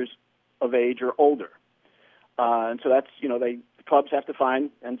 65 years of age or older. And so that's, the clubs have to find,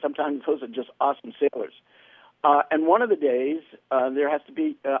 and sometimes those are just awesome sailors. And one of the days there has to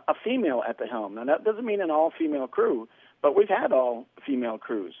be a female at the helm. Now that doesn't mean an all-female crew, but we've had all-female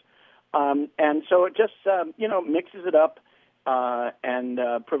crews. And so it just, mixes it up and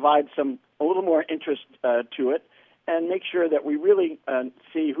provides a little more interest to it, and make sure that we really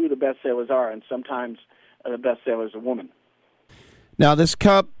see who the best sailors are, and sometimes the best sailor is a woman. Now, this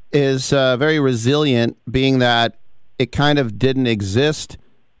cup is very resilient, being that it kind of didn't exist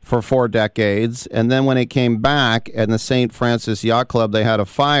for 4 decades, and then when it came back in the St. Francis Yacht Club, they had a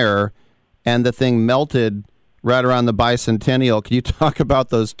fire, and the thing melted right around the bicentennial. Can you talk about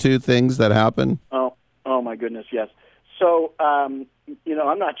those two things that happened? Oh my goodness, yes. So, I'm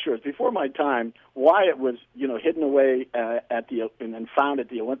not sure. It's before my time why it was, hidden away and found at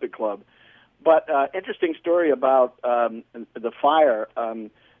the Olympic Club. But interesting story about the fire.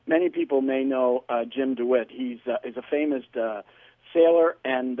 Many people may know Jim DeWitt. He's a famous sailor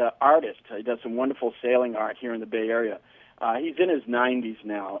and artist. He does some wonderful sailing art here in the Bay Area. He's in his 90s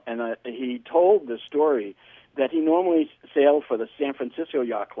now, and he told the story that he normally sailed for the San Francisco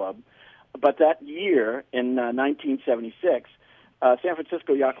Yacht Club, but that year in 1976, San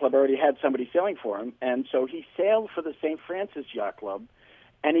Francisco Yacht Club already had somebody sailing for him, and so he sailed for the St. Francis Yacht Club,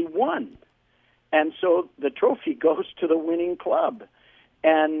 and he won. And so the trophy goes to the winning club,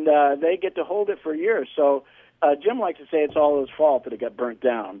 and they get to hold it for a year. So Jim likes to say it's all his fault that it got burnt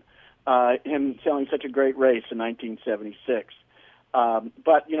down, him sailing such a great race in 1976.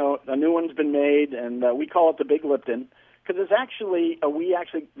 But, a new one's been made, and we call it the Big Lipton, because there's actually,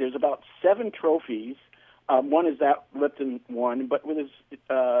 there's about 7 trophies. One is that Lipton one, but there's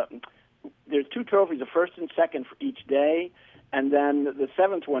 2 trophies, the first and second for each day, and then the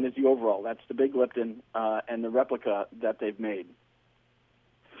 7th one is the overall. That's the Big Lipton and the replica that they've made.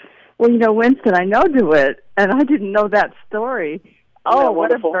 Well, Winston, I know DeWitt, and I didn't know that story. Oh,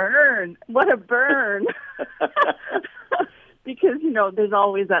 what a burn. What a burn. Because, there's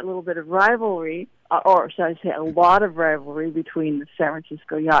always that little bit of rivalry, or should I say a lot of rivalry between the San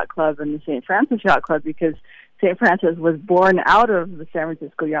Francisco Yacht Club and the St. Francis Yacht Club, because St. Francis was born out of the San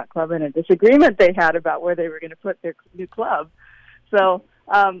Francisco Yacht Club and a disagreement they had about where they were going to put their new club. So,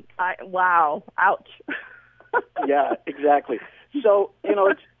 wow, ouch. Yeah, exactly. So,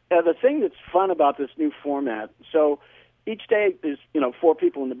 it's the thing that's fun about this new format. So each day is, 4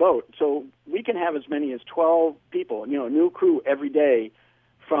 people in the boat. So we can have as many as 12 people, a new crew every day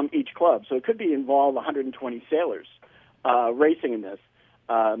from each club. So it could be involve 120 sailors racing in this,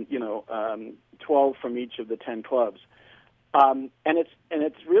 12 from each of the 10 clubs. And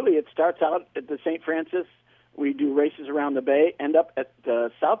it's really, it starts out at the St. Francis. We do races around the bay, end up at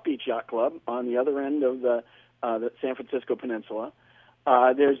the South Beach Yacht Club on the other end of the San Francisco Peninsula.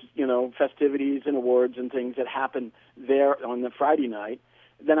 There's, festivities and awards and things that happen there on the Friday night.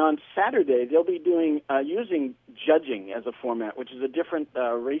 Then on Saturday, they'll be doing using judging as a format, which is a different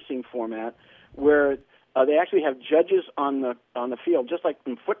racing format, where they actually have judges on the field, just like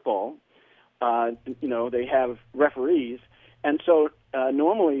in football. They have referees, and so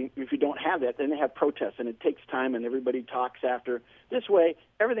normally, if you don't have that, then they have protests, and it takes time, and everybody talks after. This way,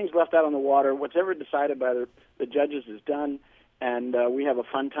 everything's left out on the water. Whatever decided by the judges is done. And we have a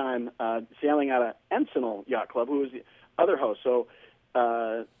fun time sailing out of Encinal Yacht Club, who is the other host. So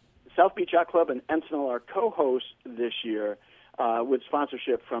South Beach Yacht Club and Encinal are co-hosts this year with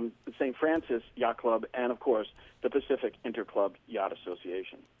sponsorship from the St. Francis Yacht Club and, of course, the Pacific Interclub Yacht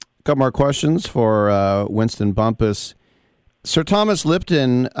Association. A couple more questions for Winston Bumpus. Sir Thomas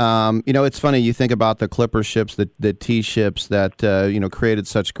Lipton, it's funny, you think about the clipper ships, the T-ships that, created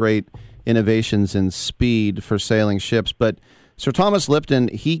such great innovations in speed for sailing ships, but Sir Thomas Lipton,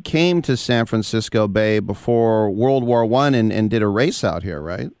 he came to San Francisco Bay before World War I and did a race out here,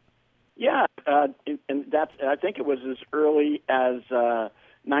 right? Yeah, and that's, I think it was as early as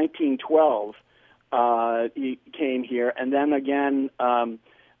 1912 he came here, and then again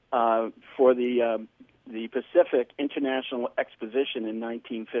for the Pacific International Exposition in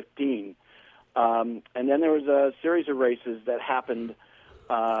 1915. And then there was a series of races that happened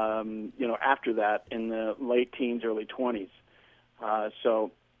after that in the late teens, early 20s.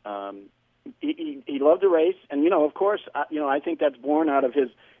 So he loved to race, and of course, I think that's born out of his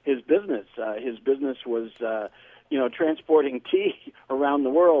business. His business was transporting tea around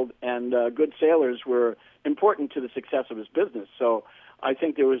the world, and good sailors were important to the success of his business. So I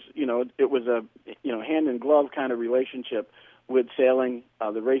think there was it was a hand in glove kind of relationship with sailing,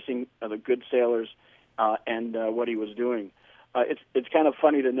 the racing, the good sailors, and what he was doing. It's kind of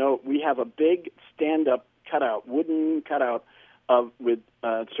funny to note we have a big stand-up cutout, wooden cutout with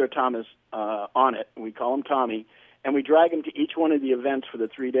Sir Thomas on it. We call him Tommy, and we drag him to each one of the events for the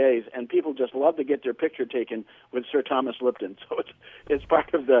 3 days, and people just love to get their picture taken with Sir Thomas Lipton. So it's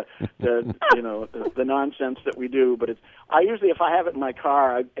part of the nonsense that we do. But I usually, if I have it in my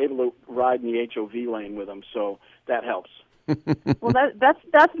car, I'm able to ride in the HOV lane with him, so that helps. Well,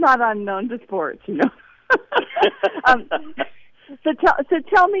 that's not unknown to sports, So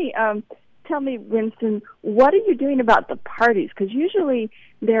tell me, Winston, what are you doing about the parties? Because usually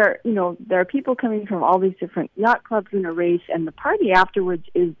there are people coming from all these different yacht clubs in a race, and the party afterwards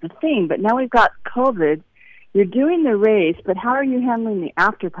is the thing. But now we've got COVID. You're doing the race, but how are you handling the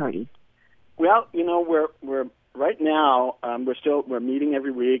after party? Well, we're right now. We're meeting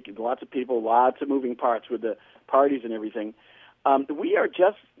every week. Lots of people, lots of moving parts with the parties and everything. We are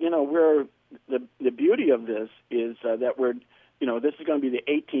just, we're the beauty of this is that we're, this is going to be the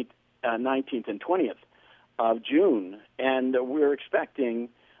 18th. 19th and 20th of June, and we're expecting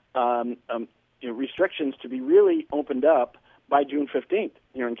restrictions to be really opened up by June 15th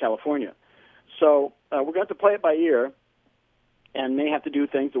here in California. So we're going to have to play it by ear and may have to do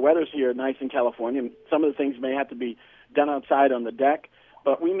things. The weather's here nice in California. Some of the things may have to be done outside on the deck,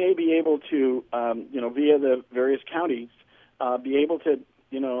 but we may be able to, via the various counties, be able to,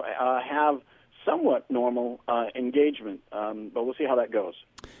 have somewhat normal engagement, but we'll see how that goes.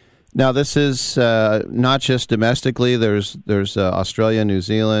 Now, this is not just domestically. There's Australia, New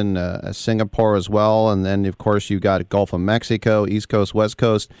Zealand, Singapore as well, and then, of course, you've got Gulf of Mexico, East Coast, West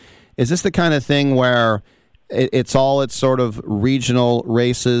Coast. Is this the kind of thing where it's sort of regional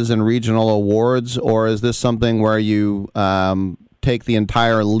races and regional awards, or is this something where you take the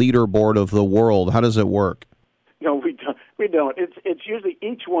entire leaderboard of the world? How does it work? No, we don't. It's usually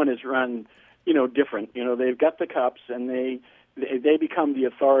each one is run, different. They've got the cups, and they become the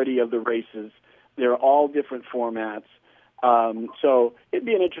authority of the races. They're all different formats. So it'd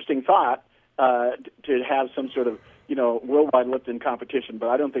be an interesting thought to have some sort of, worldwide Lipton competition, but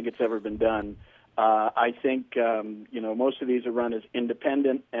I don't think it's ever been done. I think, most of these are run as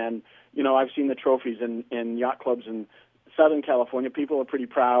independent, and, I've seen the trophies in yacht clubs in Southern California. People are pretty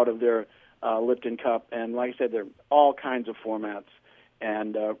proud of their Lipton Cup, and like I said, there are all kinds of formats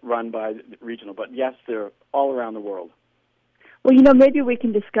and run by regional. But yes, they're all around the world. Well, maybe we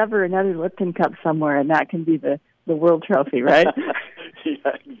can discover another Lipton Cup somewhere, and that can be the world trophy, right?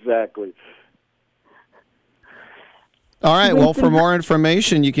 Yeah, exactly. All right. Well, for more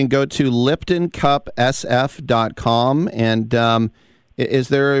information, you can go to LiptonCupSF.com. And do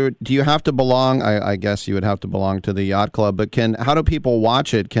you have to belong? I guess you would have to belong to the yacht club. But how do people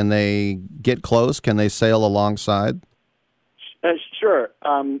watch it? Can they get close? Can they sail alongside? Sure.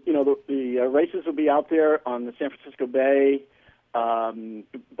 The races will be out there on the San Francisco Bay,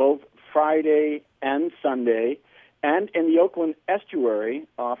 both Friday and Sunday, and in the Oakland Estuary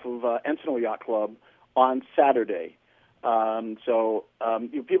off of Encinal Yacht Club on Saturday.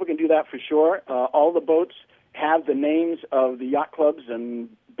 People can do that for sure. All the boats have the names of the yacht clubs and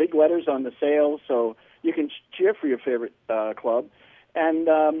big letters on the sails, so you can cheer for your favorite club. And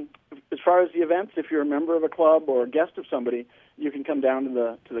as far as the events, if you're a member of a club or a guest of somebody, you can come down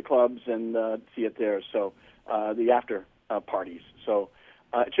to the clubs and see it there. So the after parties. So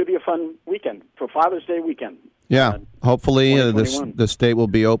it should be a fun weekend for Father's Day weekend. Yeah, hopefully the state will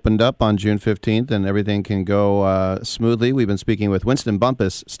be opened up on June 15th and everything can go smoothly. We've been speaking with Winston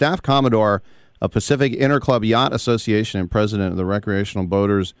Bumpus, Staff Commodore of Pacific Interclub Yacht Association and President of the Recreational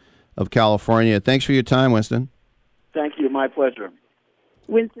Boaters of California. Thanks for your time, Winston. Thank you. My pleasure.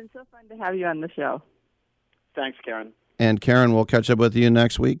 Winston, so fun to have you on the show. Thanks, Karen. And Karen, we'll catch up with you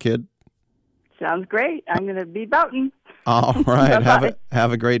next week, kid. Sounds great. I'm going to be bouting. All right.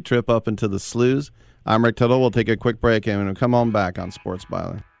 Have a great trip up into the sloughs. I'm Rick Tittle. We'll take a quick break and we'll come on back on Sports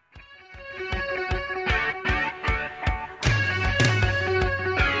Byline.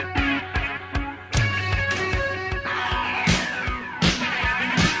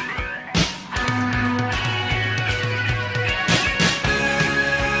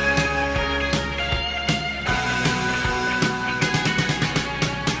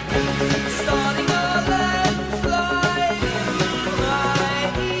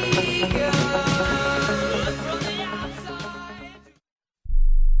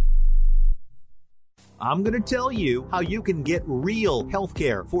 I'm going to tell you how you can get real health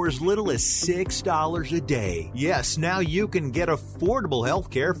care for as little as $6 a day. Yes, now you can get affordable health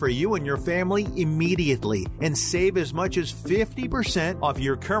care for you and your family immediately and save as much as 50% off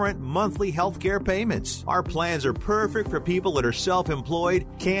your current monthly health care payments. Our plans are perfect for people that are self-employed,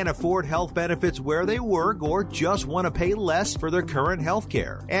 can't afford health benefits where they work, or just want to pay less for their current health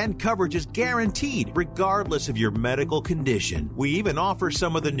care. And coverage is guaranteed regardless of your medical condition. We even offer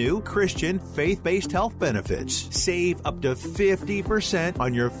some of the new Christian faith-based health benefits. Save up to 50%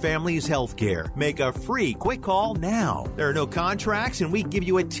 on your family's health care. Make a free quick call now. There are no contracts and we give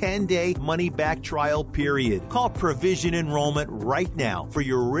you a 10-day money-back trial period. Call Provision Enrollment right now for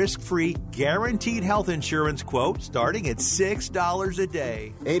your risk-free guaranteed health insurance quote starting at $6 a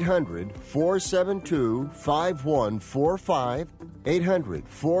day. 800-472-5145.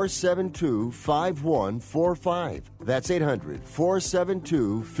 800-472-5145. That's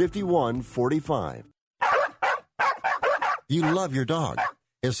 800-472-5145. You love your dog.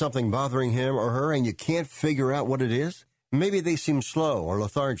 Is something bothering him or her and you can't figure out what it is? Maybe they seem slow or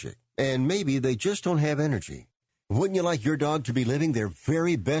lethargic, and maybe they just don't have energy. Wouldn't you like your dog to be living their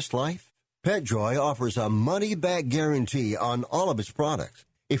very best life? PetJoy offers a money-back guarantee on all of its products.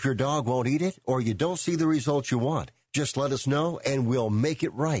 If your dog won't eat it or you don't see the results you want, just let us know and we'll make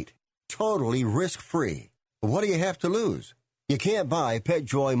it right. Totally risk-free. What do you have to lose? You can't buy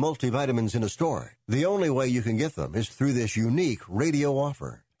PetJoy multivitamins in a store. The only way you can get them is through this unique radio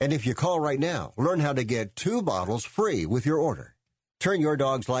offer. And if you call right now, learn how to get 2 bottles free with your order. Turn your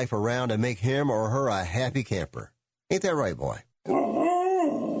dog's life around and make him or her a happy camper. Ain't that right, boy?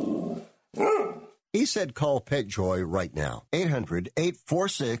 He said call PetJoy right now.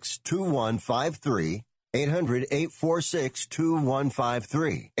 800-846-2153.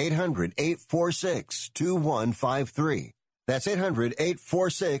 800-846-2153. 800-846-2153. That's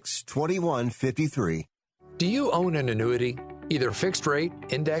 800-846-2153. Do you own an annuity, either fixed rate,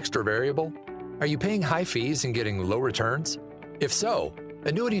 indexed, or variable? Are you paying high fees and getting low returns? If so,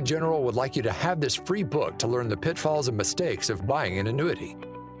 Annuity General would like you to have this free book to learn the pitfalls and mistakes of buying an annuity.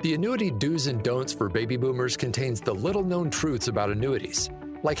 The Annuity Do's and Don'ts for Baby Boomers contains the little-known truths about annuities,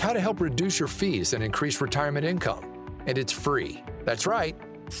 like how to help reduce your fees and increase retirement income. And it's free. That's right,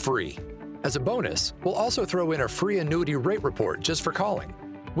 free. As a bonus, we'll also throw in a free annuity rate report just for calling.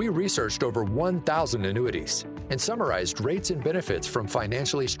 We researched over 1,000 annuities and summarized rates and benefits from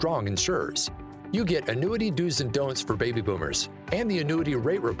financially strong insurers. You get annuity do's and don'ts for baby boomers and the annuity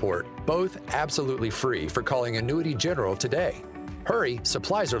rate report, both absolutely free for calling Annuity General today. Hurry,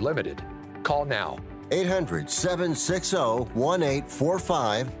 supplies are limited. Call now.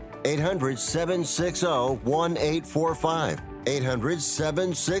 800-760-1845. 800-760-1845.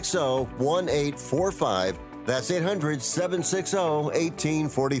 800-760-1845. That's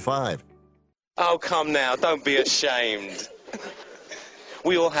 800-760-1845. Oh, come now, don't be ashamed.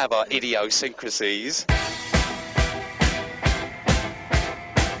 We all have our idiosyncrasies.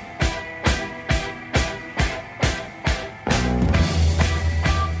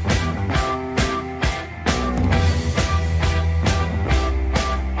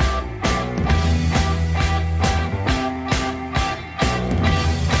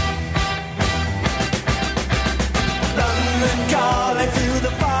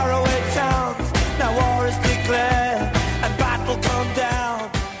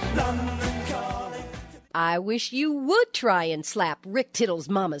 I wish you would try and slap Rick Tittle's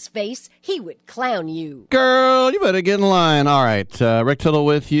mama's face. He would clown you. Girl, you better get in line. All right, Rick Tittle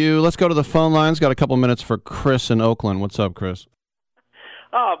with you. Let's go to the phone lines. Got a couple minutes for Chris in Oakland. What's up, Chris?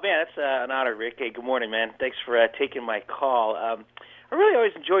 Oh, man, that's an honor, Rick. Hey, good morning, man. Thanks for taking my call. I really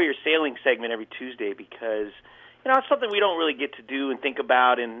always enjoy your sailing segment every Tuesday because, it's something we don't really get to do and think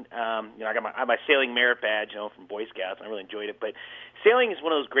about. And, I got my sailing merit badge, from Boy Scouts, and I really enjoyed it. But sailing is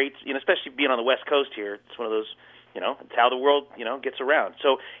one of those great, especially being on the West Coast here, it's one of those, it's how the world, gets around.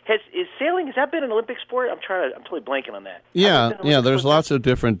 So has that been an Olympic sport? I'm totally blanking on that. Yeah, there's lots of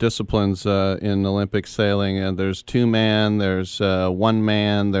different disciplines in Olympic sailing, and there's two-man, there's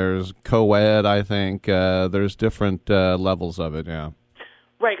one-man, there's co-ed, I think. There's different levels of it, yeah.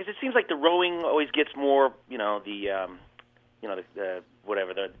 Right, because it seems like the rowing always gets more,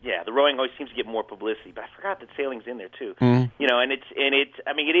 the rowing always seems to get more publicity. But I forgot that sailing's in there too. Mm-hmm. And it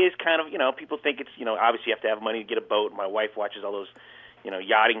is kind of, people think it's, obviously you have to have money to get a boat. My wife watches all those,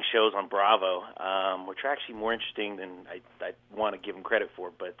 yachting shows on Bravo, which are actually more interesting than I want to give them credit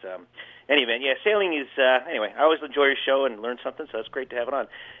for. But anyway, sailing is, anyway, I always enjoy your show and learn something, so it's great to have it on.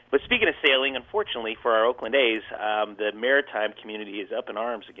 But speaking of sailing, unfortunately for our Oakland A's, the maritime community is up in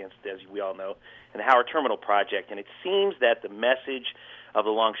arms against, as we all know, the Howard Terminal project. And it seems that the message of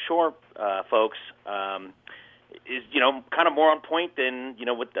the longshore folks is, kind of more on point than,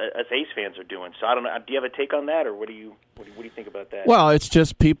 what us A's fans are doing. So I don't know. Do you have a take on that, or what do you think about that? Well, it's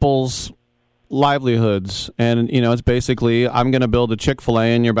just people's livelihoods, and it's basically, I'm going to build a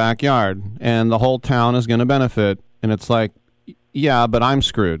Chick-fil-A in your backyard, and the whole town is going to benefit. And it's like, yeah, but I'm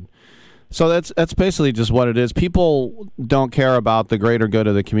screwed. So that's basically just what it is. People don't care about the greater good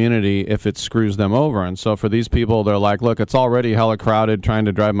of the community if it screws them over. And so for these people, they're like, look, it's already hella crowded trying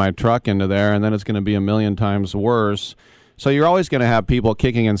to drive my truck into there, and then it's going to be 1,000,000 times worse. So you're always going to have people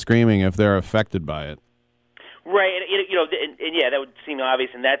kicking and screaming if they're affected by it. Right, and that would seem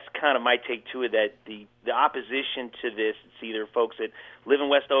obvious, and that's kind of my take to it, that the opposition to this, it's either folks that live in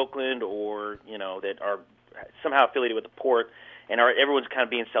West Oakland or, that are somehow affiliated with the port, and everyone's kind of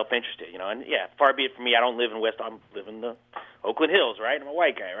being self-interested, And far be it from me. I don't live in West. I live in the Oakland Hills, right? I'm a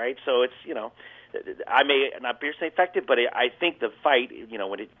white guy, right? So it's, I may not be personally affected, but I think the fight,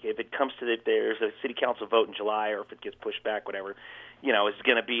 if it comes to there's a city council vote in July, or if it gets pushed back, whatever, is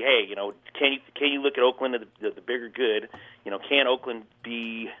going to be, hey, can you look at Oakland as the bigger good? Can Oakland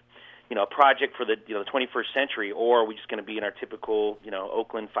be, a project for the 21st century, or are we just going to be in our typical,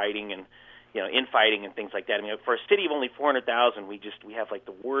 Oakland fighting and infighting and things like that? I mean, for a city of only 400,000, we have like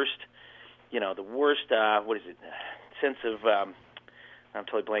the worst, what is it, sense of, I'm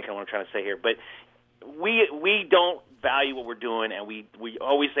totally blanking on what I'm trying to say here, but we don't value what we're doing, and we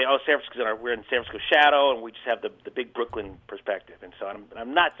always say, oh, San Francisco, we're in San Francisco shadow, and we just have the big Brooklyn perspective. And so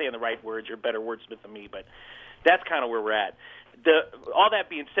I'm not saying the right words. You're a better wordsmith than me, but that's kind of where we're at. All that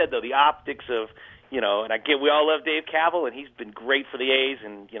being said, though, the optics of, and again, we all love Dave Kaval, and he's been great for the A's,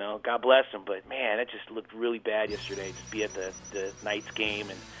 and, God bless him. But, man, it just looked really bad yesterday to be at the Knights game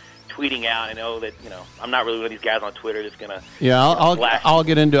and tweeting out. I know that, I'm not really one of these guys on Twitter that's going to... Yeah, I'll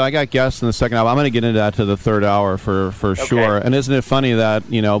get into it. I got guests in the second hour. I'm going to get into that to the third hour for sure. And isn't it funny that,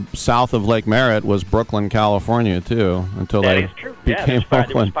 south of Lake Merritt was Brooklyn, California, too, until that they is true. became There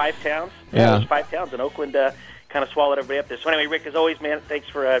Oakland. was 5 towns. Yeah. There was 5 towns, and Oakland kind of swallowed everybody up there. So anyway, Rick, as always, man, thanks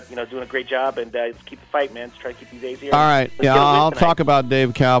for doing a great job, and let's keep the fight, man. Let's try to keep these A's here. All right. Let's Yeah, get a win I'll tonight. talk about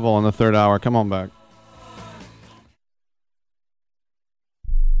Dave Kaval in the third hour. Come on back.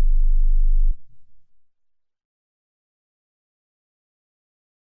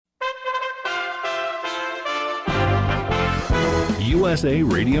 USA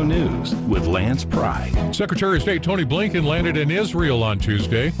Radio News with Lance Pry. Secretary of State Tony Blinken landed in Israel on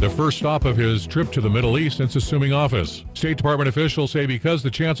Tuesday, the first stop of his trip to the Middle East since assuming office. State Department officials say because the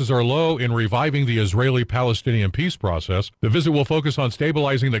chances are low in reviving the Israeli-Palestinian peace process, the visit will focus on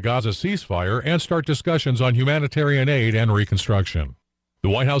stabilizing the Gaza ceasefire and start discussions on humanitarian aid and reconstruction. The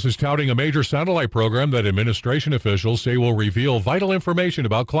White House is touting a major satellite program that administration officials say will reveal vital information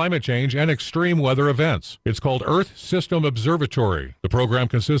about climate change and extreme weather events. It's called Earth System Observatory. The program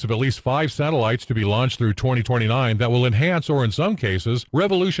consists of at least 5 satellites to be launched through 2029 that will enhance or, in some cases,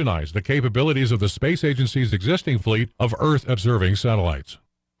 revolutionize the capabilities of the space agency's existing fleet of Earth-observing satellites.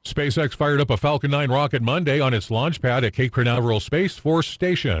 SpaceX fired up a Falcon 9 rocket Monday on its launch pad at Cape Canaveral Space Force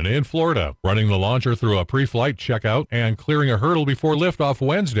Station in Florida, running the launcher through a pre-flight checkout and clearing a hurdle before liftoff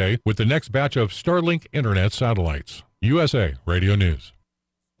Wednesday with the next batch of Starlink Internet satellites. USA Radio News.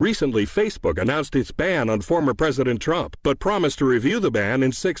 Recently, Facebook announced its ban on former President Trump, but promised to review the ban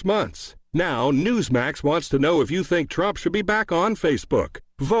in 6 months. Now, Newsmax wants to know if you think Trump should be back on Facebook.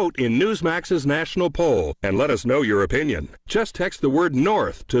 Vote in Newsmax's national poll and let us know your opinion. Just text the word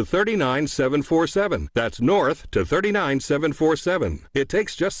NORTH to 39747. That's NORTH to 39747. It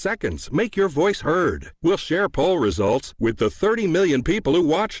takes just seconds. Make your voice heard. We'll share poll results with the 30 million people who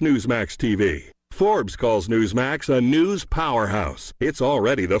watch Newsmax TV. Forbes calls Newsmax a news powerhouse. It's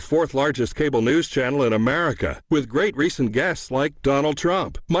already the 4th largest cable news channel in America, with great recent guests like Donald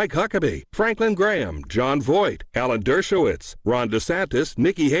Trump, Mike Huckabee, Franklin Graham, John Voight, Alan Dershowitz, Ron DeSantis,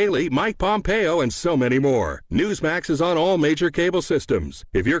 Nikki Haley, Mike Pompeo, and so many more. Newsmax is on all major cable systems.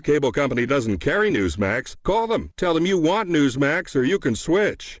 If your cable company doesn't carry Newsmax, call them. Tell them you want Newsmax or you can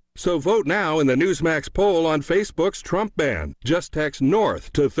switch. So vote now in the Newsmax poll on Facebook's Trump ban. Just text NORTH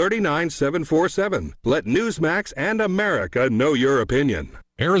to 39747. Let Newsmax and America know your opinion.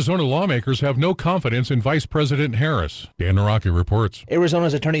 Arizona lawmakers have no confidence in Vice President Harris. Dan Naraki reports.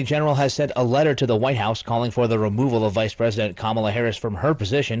 Arizona's Attorney General has sent a letter to the White House calling for the removal of Vice President Kamala Harris from her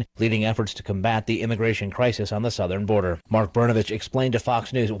position, leading efforts to combat the immigration crisis on the southern border. Mark Brnovich explained to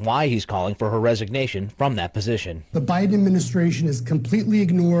Fox News why he's calling for her resignation from that position. The Biden administration has completely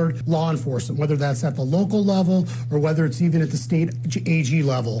ignored law enforcement, whether that's at the local level or whether it's even at the state AG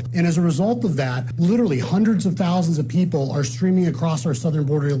level. And as a result of that, literally hundreds of thousands of people are streaming across our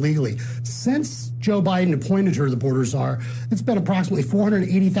southern border illegally. Since Joe Biden appointed her the border czar, it's been approximately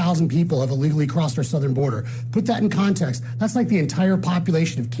 480,000 people have illegally crossed our southern border. Put that in context, that's like the entire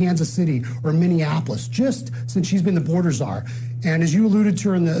population of Kansas City or Minneapolis, just since she's been the border czar. And as you alluded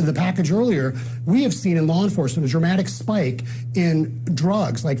to in the package earlier, we have seen in law enforcement a dramatic spike in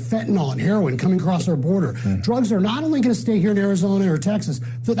drugs like fentanyl and heroin coming across our border. Drugs are not only going to stay here in Arizona or Texas,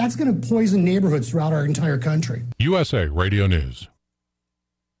 but that's going to poison neighborhoods throughout our entire country. USA Radio News.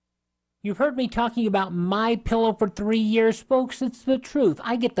 You've heard me talking about MyPillow for 3 years, folks. It's the truth.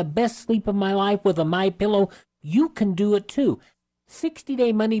 I get the best sleep of my life with a MyPillow. You can do it too.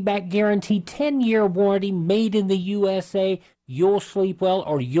 60-day money-back guarantee, 10-year warranty, made in the USA. You'll sleep well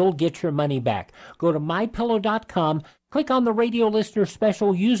or you'll get your money back. Go to MyPillow.com, click on the radio listener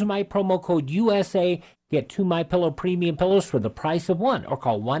special, use my promo code USA, get 2 MyPillow premium pillows for the price of one, or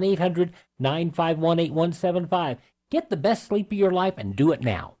call 1-800-951-8175. Get the best sleep of your life and do it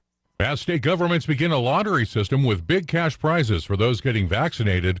now. As state governments begin a lottery system with big cash prizes for those getting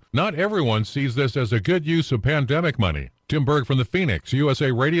vaccinated, not everyone sees this as a good use of pandemic money. Tim Berg from the Phoenix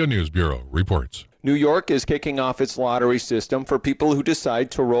USA Radio News Bureau reports. New York is kicking off its lottery system for people who decide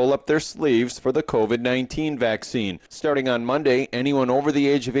to roll up their sleeves for the COVID-19 vaccine. Starting on Monday, anyone over the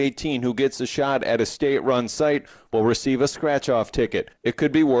age of 18 who gets a shot at a state-run site will receive a scratch-off ticket. It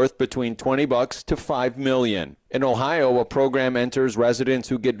could be worth between $20 to $5 million. In Ohio, a program enters residents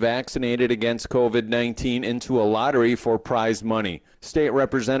who get vaccinated against COVID-19 into a lottery for prize money. State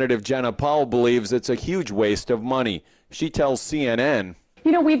Representative Jenna Powell believes it's a huge waste of money. She tells CNN,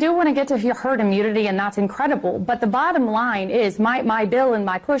 You know, we do want to get to herd immunity, and that's incredible. But the bottom line is my bill and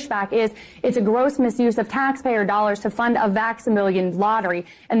my pushback is it's a gross misuse of taxpayer dollars to fund a Vax-A-Million lottery.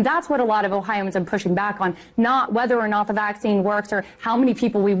 And that's what a lot of Ohioans are pushing back on, not whether or not the vaccine works or how many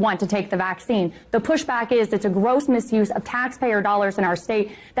people we want to take the vaccine. The pushback is it's a gross misuse of taxpayer dollars in our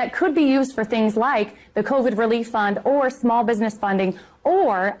state that could be used for things like the COVID relief fund or small business funding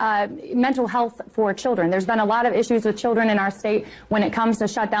or mental health for children. There's been a lot of issues with children in our state when it comes to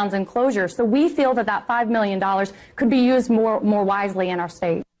shutdowns and closures. So we feel that that $5 million could be used more wisely in our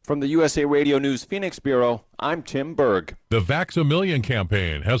state. From the USA Radio News Phoenix Bureau, I'm Tim Berg. The Vax-A-Million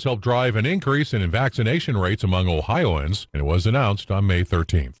campaign has helped drive an increase in vaccination rates among Ohioans, and it was announced on May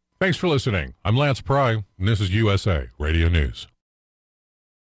 13th. Thanks for listening. I'm Lance Pry, and this is USA Radio News.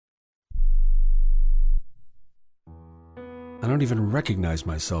 I don't even recognize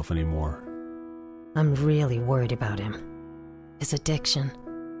myself anymore. I'm really worried about him. His addiction.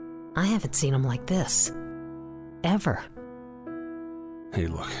 I haven't seen him like this. Ever. Hey,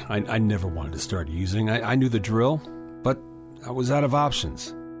 look, I never wanted to start using. I knew the drill, but I was out of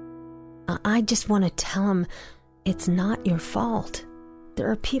options. I just want to tell him it's not your fault.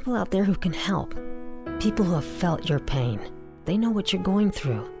 There are people out there who can help. People who have felt your pain. They know what you're going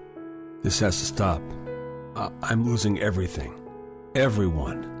through. This has to stop. I'm losing everything.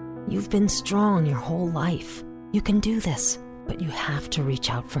 Everyone. You've been strong your whole life. You can do this, but you have to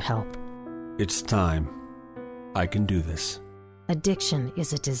reach out for help. It's time. I can do this. Addiction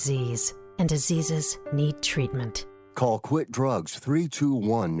is a disease, and diseases need treatment. Call Quit Drugs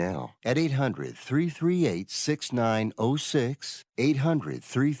 321 now at 800-338-6906.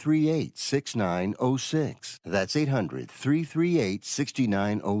 800-338-6906. That's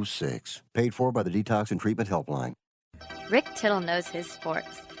 800-338-6906. Paid for by the Detox and Treatment Helpline. Rick Tittle knows his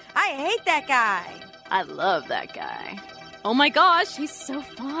sports. I hate that guy. I love that guy. Oh my gosh, he's so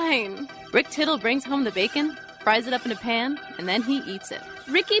fine. Rick Tittle brings home the bacon, fries it up in a pan, and then he eats it.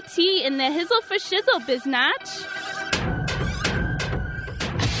 Ricky T in the hizzle for shizzle, biznatch.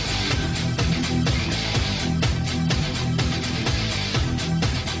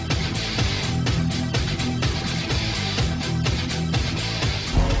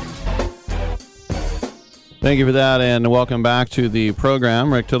 Thank you for that, and welcome back to the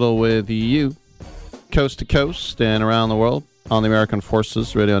program. Rick Tittle with you, coast to coast and around the world on the American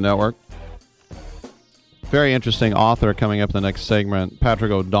Forces Radio Network. Very interesting author coming up in the next segment,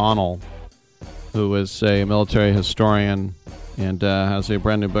 Patrick O'Donnell, who is a military historian and has a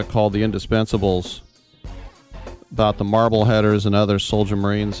brand new book called The Indispensables about the Marbleheaders and other soldier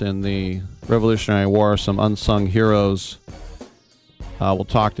Marines in the Revolutionary War, some unsung heroes. We'll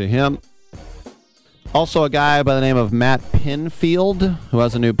talk to him. Also, a guy by the name of Matt Pinfield, who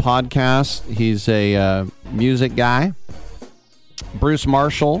has a new podcast. He's a music guy. Bruce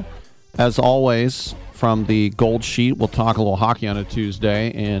Marshall, as always, from the Gold Sheet. We'll talk a little hockey on a Tuesday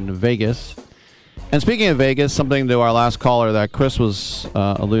in Vegas. And speaking of Vegas, something to our last caller that Chris was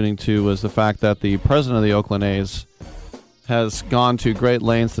alluding to was the fact that the president of the Oakland A's has gone to great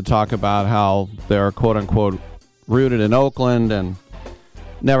lengths to talk about how they're, quote-unquote, rooted in Oakland and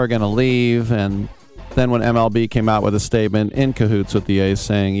never going to leave. And then when MLB came out with a statement in cahoots with the A's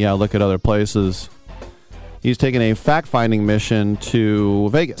saying, yeah, look at other places, he's taken a fact-finding mission to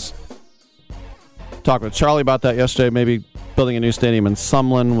Vegas. Talked with Charlie about that yesterday, maybe building a new stadium in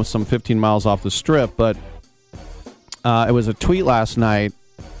Sumlin with some 15 miles off the Strip. But it was a tweet last night,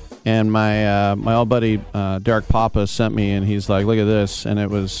 and my old buddy Derek Papa sent me, and he's like, look at this. And it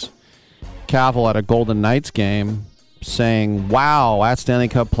was Cavill at a Golden Knights game saying, wow, at Stanley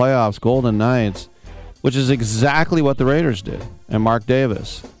Cup playoffs, Golden Knights. Which is exactly what the Raiders did, and Mark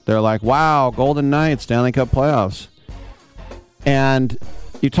Davis. They're like, wow, Golden Knights, Stanley Cup playoffs. And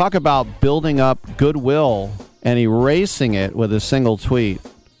you talk about building up goodwill and erasing it with a single tweet.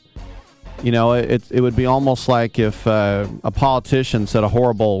 You know, it would be almost like if a politician said a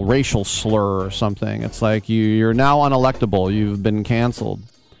horrible racial slur or something. It's like you're now unelectable. You've been canceled.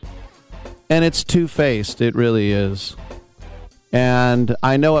 And it's two-faced. It really is. And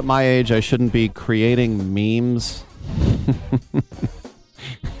I know at my age I shouldn't be creating memes.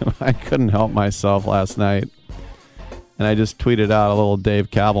 I couldn't help myself last night. And I just tweeted out a little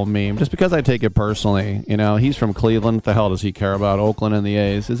Dave Cavill meme just because I take it personally. You know, he's from Cleveland. What the hell does he care about Oakland and the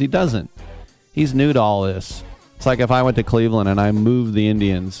A's? Because he doesn't. He's new to all this. It's like if I went to Cleveland and I moved the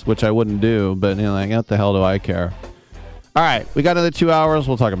Indians, which I wouldn't do, but you know, like, what the hell do I care? All right, we got another 2 hours.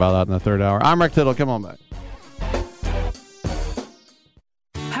 We'll talk about that in the third hour. I'm Rick Tittle. Come on back.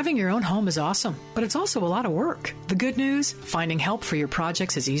 Having your own home is awesome, but it's also a lot of work. The good news? Finding help for your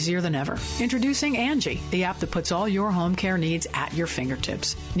projects is easier than ever. Introducing Angie, the app that puts all your home care needs at your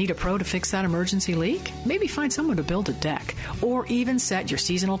fingertips. Need a pro to fix that emergency leak? Maybe find someone to build a deck, or even set your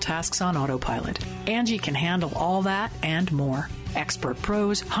seasonal tasks on autopilot. Angie can handle all that and more. Expert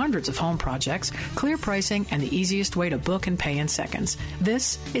pros, hundreds of home projects, clear pricing, and the easiest way to book and pay in seconds.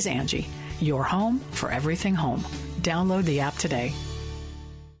 This is Angie, your home for everything home. Download the app today.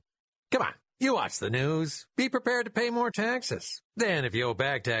 Come on, you watch the news. Be prepared to pay more taxes. Then if you owe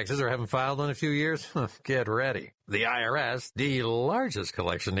back taxes or haven't filed in a few years, get ready. The IRS, the largest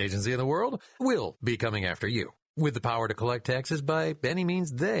collection agency in the world, will be coming after you with the power to collect taxes by any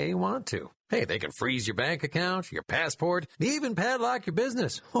means they want to. Hey, they can freeze your bank account, your passport, even padlock your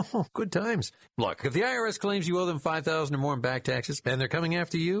business. Oh, good times. Look, if the IRS claims you owe them $5,000 or more in back taxes and they're coming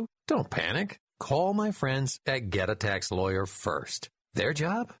after you, don't panic. Call my friends at Get a Tax Lawyer first. Their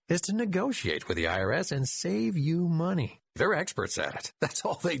job is to negotiate with the IRS and save you money. They're experts at it. That's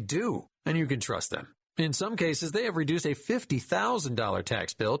all they do. And you can trust them. In some cases, they have reduced a $50,000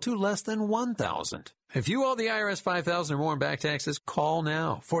 tax bill to less than $1,000. If you owe the IRS $5,000 or more in back taxes, call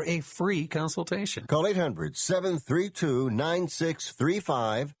now for a free consultation. Call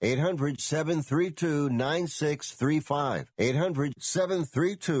 800-732-9635. 800-732-9635.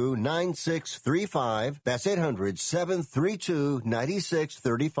 800-732-9635. That's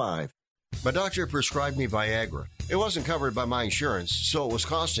 800-732-9635. My doctor prescribed me Viagra. It wasn't covered by my insurance, so it was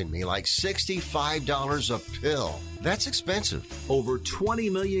costing me like $65 a pill. That's expensive. Over 20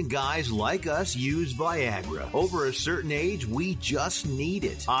 million guys like us use Viagra. Over a certain age, we just need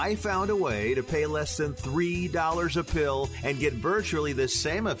it. I found a way to pay less than $3 a pill and get virtually the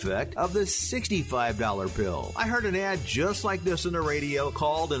same effect of the $65 pill. I heard an ad just like this on the radio,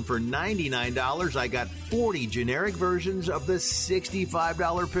 called, and for $99, I got 40 generic versions of the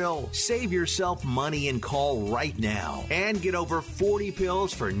 $65 pill. Save yourself money and call right now and get over 40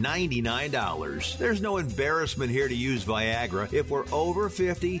 pills for $99. There's no embarrassment here to use Viagra. If we're over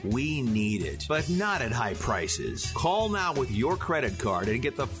 50, we need it, but not at high prices. Call now with your credit card and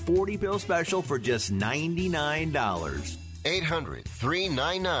get the 40 pill special for just $99.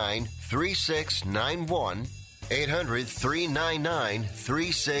 800-399-3691.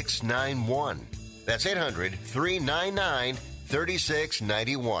 800-399-3691. That's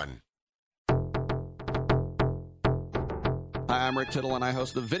 800-399-3691. Hi, I'm Rick Tittle, and I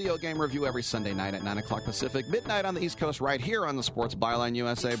host the Video Game Review every Sunday night at 9 o'clock Pacific, midnight on the East Coast, right here on the Sports Byline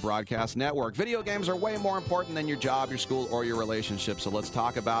USA Broadcast Network. Video games are way more important than your job, your school, or your relationship, so let's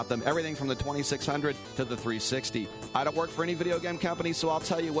talk about them. Everything from the 2600 to the 360. I don't work for any video game company, so I'll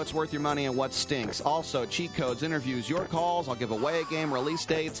tell you what's worth your money and what stinks. Also, cheat codes, interviews, your calls. I'll give away a game, release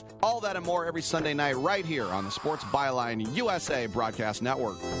dates, all that and more every Sunday night right here on the Sports Byline USA Broadcast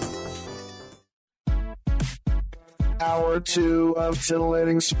Network. Hour 2 of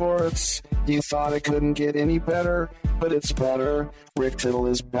titillating sports. You thought it couldn't get any better, but it's better. Rick Tittle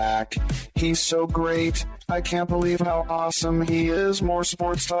is back. He's so great. I can't believe how awesome he is. More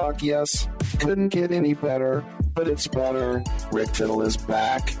sports talk, yes. Couldn't get any better, but it's better. Rick Tittle is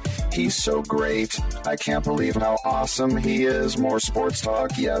back. He's so great. I can't believe how awesome he is. More sports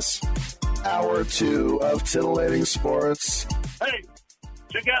talk, yes. Hour 2 of titillating sports. Hey!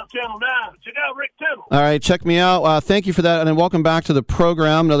 Check out Channel 9. Check out Rick Tittle. All right, check me out. Thank you for that, and then welcome back to the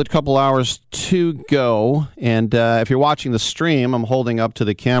program. Another couple hours to go. And if you're watching the stream, I'm holding up to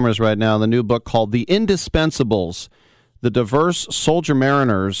the cameras right now the new book called The Indispensables, The Diverse Soldier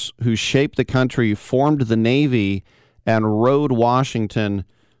Mariners Who Shaped the Country, Formed the Navy, and Rode Washington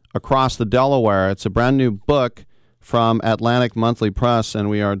Across the Delaware. It's a brand new book from Atlantic Monthly Press, and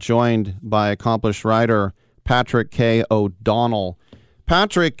we are joined by accomplished writer Patrick K. O'Donnell.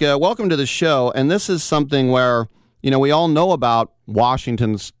 Patrick, welcome to the show, and this is something where, we all know about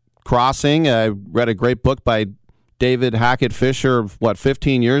Washington's crossing. I read a great book by David Hackett Fisher,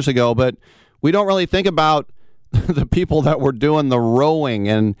 15 years ago, but we don't really think about the people that were doing the rowing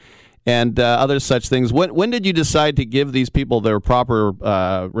and other such things. When did you decide to give these people their proper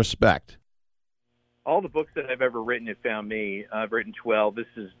respect? All the books that I've ever written have found me. I've written 12. This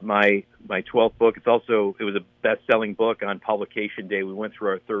is my 12th book. It was a best-selling book on publication day. We went through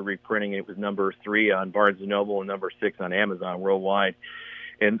our third reprinting, and it was number 3 on Barnes & Noble and number 6 on Amazon worldwide.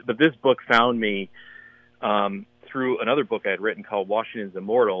 But this book found me through another book I had written called Washington's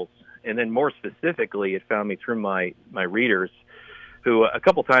Immortals, and then more specifically, it found me through my readers, who a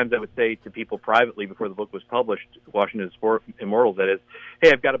couple times I would say to people privately before the book was published, Washington's Immortals, that is,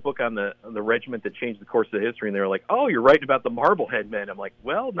 hey, I've got a book on the regiment that changed the course of history, and they're like, oh, you're writing about the Marblehead men. I'm like,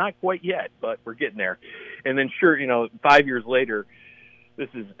 well, not quite yet, but we're getting there. And then sure, 5 years later,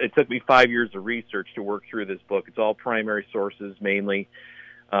 it took me 5 years of research to work through this book. It's all primary sources mainly,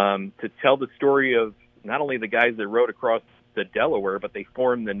 to tell the story of not only the guys that rode across the Delaware, but they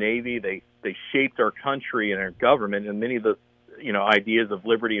formed the Navy, they shaped our country and our government, and many of the ideas of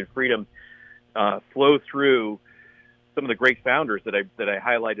liberty and freedom flow through some of the great founders that I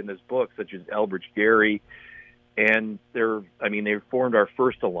highlight in this book, such as Elbridge Gerry, and they formed our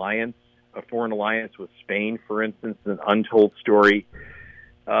first alliance, a foreign alliance with Spain, for instance, an untold story.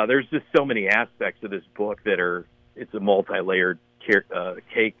 There's just so many aspects of this book it's a multi-layered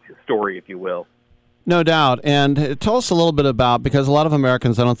cake story, if you will. No doubt. And tell us a little bit about, because a lot of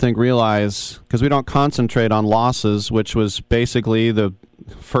Americans, I don't think, realize, because we don't concentrate on losses, which was basically the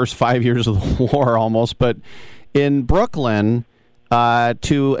first 5 years of the war almost. But in Brooklyn,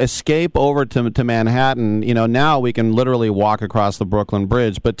 to escape over to Manhattan. Now we can literally walk across the Brooklyn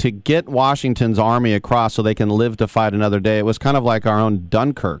Bridge, but to get Washington's army across so they can live to fight another day, it was kind of like our own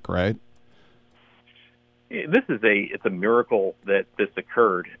Dunkirk, right? It's a miracle that this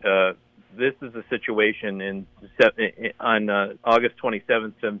occurred. This is a situation on August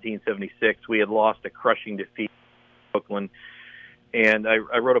 27th, 1776. We had lost a crushing defeat in Brooklyn. And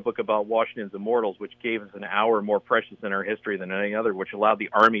I wrote a book about Washington's Immortals, which gave us an hour more precious in our history than any other, which allowed the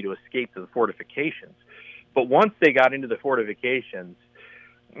army to escape to the fortifications. But once they got into the fortifications,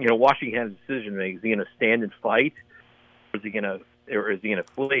 Washington had a decision to make. Is he going to stand and fight, or is he going to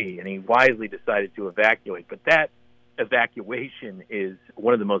flee? And he wisely decided to evacuate. But that evacuation is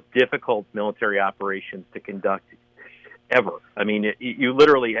one of the most difficult military operations to conduct ever. I mean, you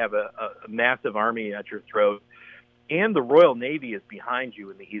literally have a massive army at your throat, and the Royal Navy is behind you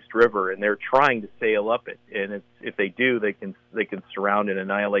in the East River, and they're trying to sail up it. And if they do, they can surround and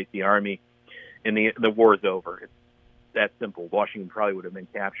annihilate the army, and the war is over. It's that simple. Washington probably would have been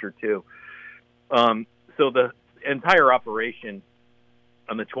captured too. So the entire operation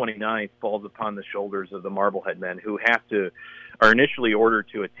on the 29th falls upon the shoulders of the Marblehead men, who are initially ordered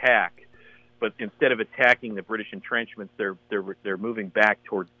to attack, but instead of attacking the British entrenchments, they're moving back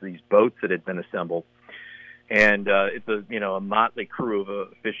towards these boats that had been assembled. And it's a motley crew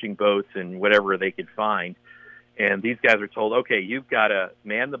of fishing boats and whatever they could find. And these guys are told, okay, you've got to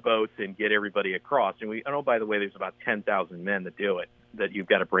man the boats and get everybody across. And by the way, there's about 10,000 men that do it, that you've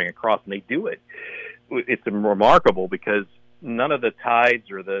got to bring across, and they do it. It's remarkable because none of the tides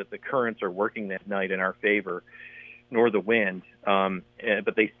or the currents are working that night in our favor, nor the wind.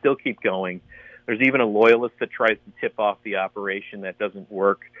 But they still keep going. There's even a loyalist that tries to tip off the operation. That doesn't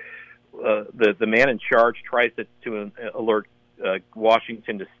work. The man in charge tries to alert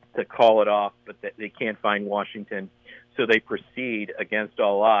Washington to call it off, but they can't find Washington, so they proceed against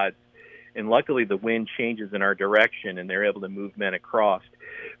all odds. And luckily, the wind changes in our direction, and they're able to move men across.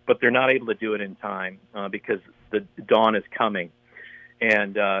 But they're not able to do it in time because the dawn is coming.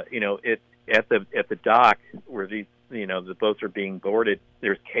 And at the dock where the boats are being boarded,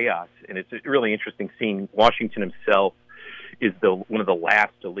 there's chaos, and it's a really interesting scene. Washington himself is one of the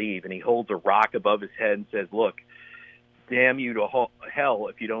last to leave, and he holds a rock above his head and says, "Look, damn you to hell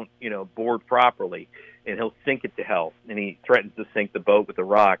if you don't, board properly," and he'll sink it to hell. And he threatens to sink the boat with the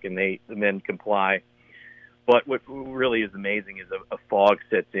rock, and the men comply. But what really is amazing is a fog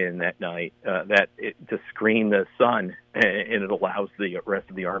sets in that night to screen the sun, and it allows the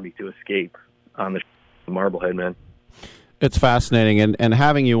rest of the army to escape on the Marblehead men. It's fascinating, and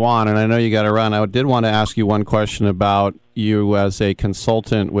having you on, and I know you got to run, I did want to ask you one question about you as a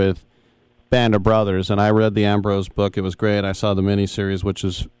consultant with Band of Brothers, and I read the Ambrose book. It was great. I saw the miniseries, which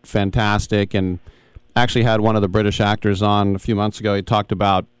is fantastic, and actually had one of the British actors on a few months ago. He talked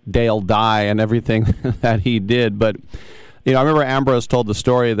about Dale Dye and everything that he did, but I remember Ambrose told the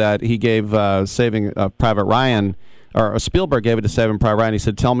story that he gave Saving Private Ryan, or Spielberg gave it to Saving Private Ryan. He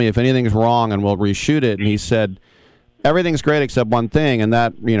said, "Tell me if anything's wrong and we'll reshoot it," and he said, "Everything's great except one thing," and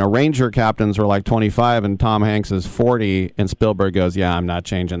that, Ranger captains were like 25 and Tom Hanks is 40, and Spielberg goes, "Yeah, I'm not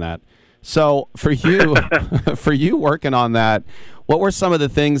changing that." So for you, for you working on that, what were some of the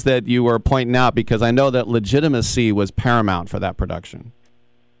things that you were pointing out? Because I know that legitimacy was paramount for that production.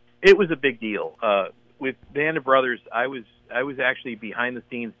 It was a big deal. With Band of Brothers, I was actually behind the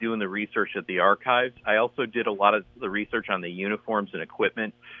scenes doing the research at the archives. I also did a lot of the research on the uniforms and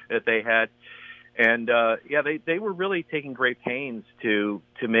equipment that they had. And they were really taking great pains to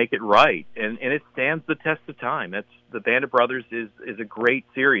make it right, and it stands the test of time. That's the Band of Brothers is a great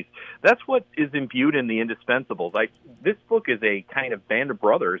series. That's what is imbued in the Indispensables. This book is a kind of Band of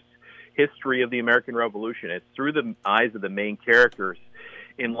Brothers history of the American Revolution. It's through the eyes of the main characters,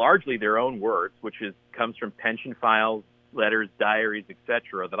 in largely their own words, which comes from pension files, letters, diaries,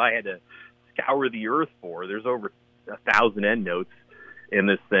 etc., that I had to scour the earth for. There's over 1,000 endnotes in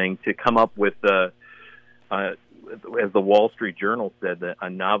this thing to come up with, as the Wall Street Journal said, a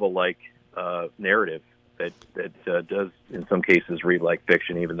novel-like narrative that does, in some cases, read like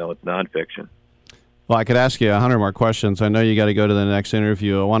fiction, even though it's nonfiction. Well, I could ask you 100 more questions. I know you got to go to the next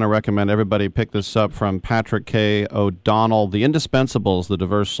interview. I want to recommend everybody pick this up from Patrick K. O'Donnell, The Indispensables, the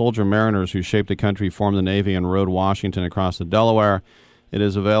diverse soldier mariners who shaped the country, formed the Navy, and rode Washington across the Delaware. It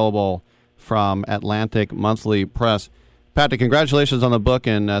is available from Atlantic Monthly Press. Patrick, congratulations on the book,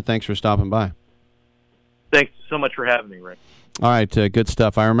 and thanks for stopping by. Thanks so much for having me, Rick. All right, good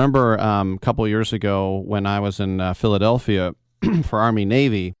stuff. I remember a couple years ago when I was in Philadelphia for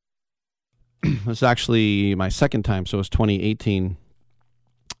Army-Navy. It was actually my second time, so it was 2018.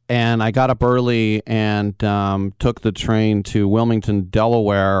 And I got up early and took the train to Wilmington,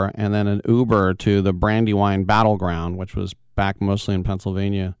 Delaware, and then an Uber to the Brandywine Battleground, which was back mostly in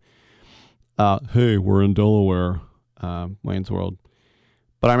Pennsylvania. Hey, we're in Delaware, Wayne's World.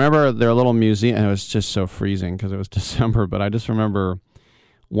 But I remember their little museum, and it was just so freezing because it was December, but I just remember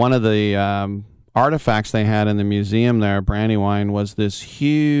one of the artifacts they had in the museum there, Brandywine, was this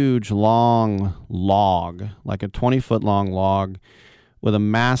huge, long log, like a 20-foot long log, with a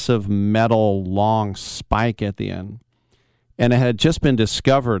massive metal long spike at the end. And it had just been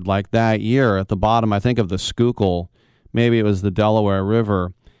discovered like that year at the bottom, I think, of the Schuylkill. Maybe it was the Delaware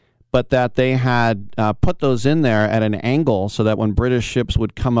River. But that they had put those in there at an angle so that when British ships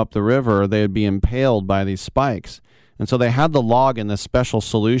would come up the river, they would be impaled by these spikes. And so they had the log in this special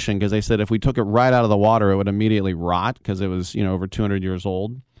solution because they said if we took it right out of the water, it would immediately rot because it was, over 200 years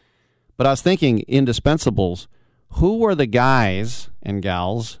old. But I was thinking, indispensables. Who were the guys and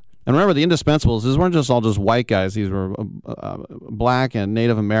gals? And remember, the indispensables, these weren't just all just white guys. These were black and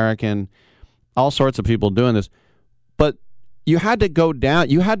Native American, all sorts of people doing this. But you had to go down.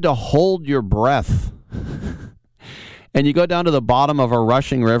 You had to hold your breath. And you go down to the bottom of a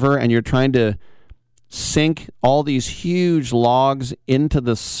rushing river, and you're trying to sink all these huge logs into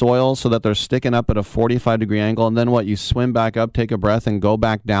the soil so that they're sticking up at a 45-degree angle. And then what? You swim back up, take a breath, and go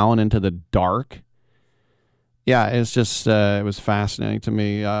back down into the dark. Yeah, it's just, it was fascinating to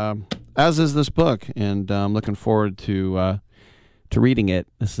me, as is this book, and I'm looking forward to reading it.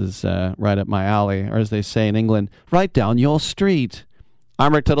 This is right up my alley, or as they say in England, right down your street.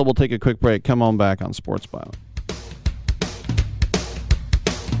 I'm Rick Tittle. We'll take a quick break. Come on back on Sports Byline.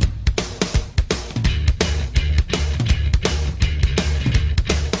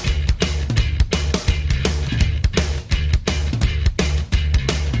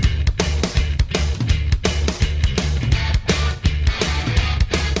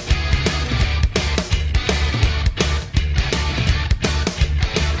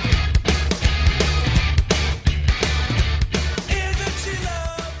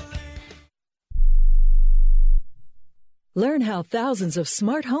 Learn how thousands of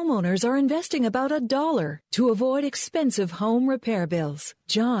smart homeowners are investing about $1 to avoid expensive home repair bills.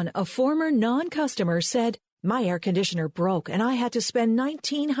 John, a former non-customer, said, "My air conditioner broke and I had to spend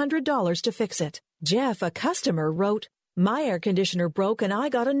 $1,900 to fix it." Jeff, a customer, wrote, "My air conditioner broke and I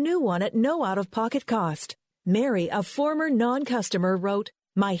got a new one at no out-of-pocket cost." Mary, a former non-customer, wrote,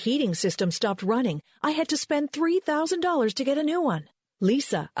 "My heating system stopped running. I had to spend $3,000 to get a new one."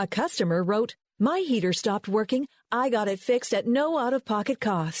 Lisa, a customer, wrote, "My heater stopped working. I got it fixed at no out-of-pocket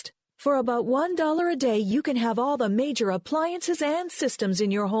cost." For about $1 a day, you can have all the major appliances and systems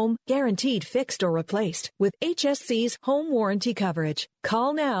in your home guaranteed fixed or replaced with HSC's home warranty coverage.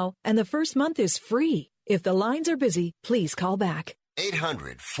 Call now, and the first month is free. If the lines are busy, please call back.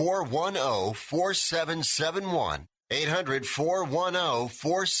 800-410-4771.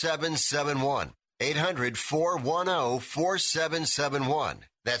 800-410-4771. 800-410-4771.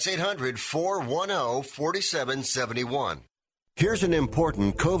 That's 800-410-4771. Here's an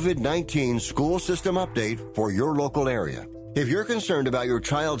important COVID-19 school system update for your local area. If you're concerned about your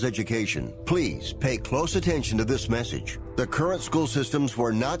child's education, please pay close attention to this message. The current school systems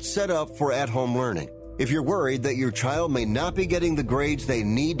were not set up for at-home learning. If you're worried that your child may not be getting the grades they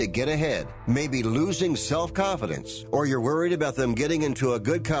need to get ahead, may be losing self-confidence, or you're worried about them getting into a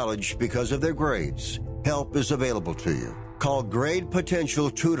good college because of their grades, help is available to you. Call Grade Potential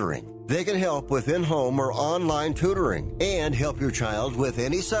Tutoring. They can help with in-home or online tutoring and help your child with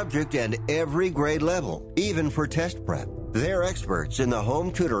any subject and every grade level, even for test prep. They're experts in the home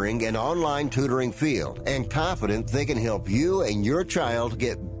tutoring and online tutoring field and confident they can help you and your child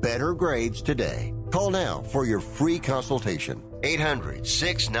get better grades today. Call now for your free consultation.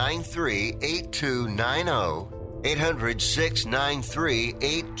 800-693-8290.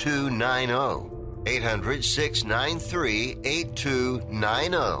 800-693-8290.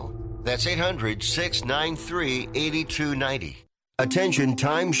 800-693-8290. That's 800-693-8290. Attention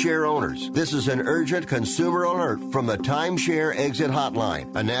timeshare owners. This is an urgent consumer alert from the Timeshare Exit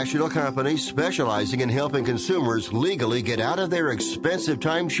Hotline, a national company specializing in helping consumers legally get out of their expensive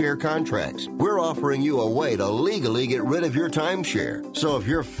timeshare contracts. We're offering you a way to legally get rid of your timeshare. So if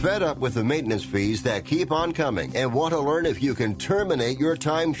you're fed up with the maintenance fees that keep on coming and want to learn if you can terminate your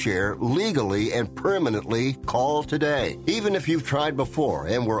timeshare legally and permanently, call today. Even if you've tried before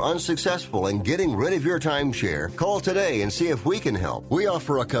and were unsuccessful in getting rid of your timeshare, call today and see if we can can help. We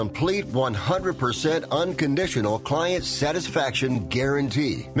offer a complete 100% unconditional client satisfaction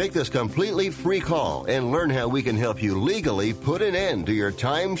guarantee. Make this completely free call and learn how we can help you legally put an end to your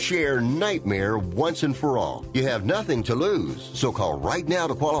timeshare nightmare once and for all. You have nothing to lose, so call right now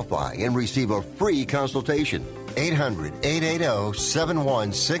to qualify and receive a free consultation.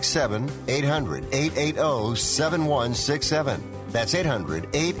 800-880-7167. 800-880-7167. That's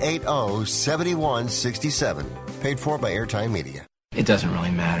 800-880-7167. Paid for by Airtime Media. It doesn't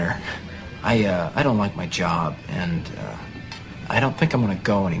really matter. I don't like my job, and I don't think I'm going to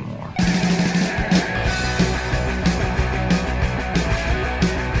go anymore.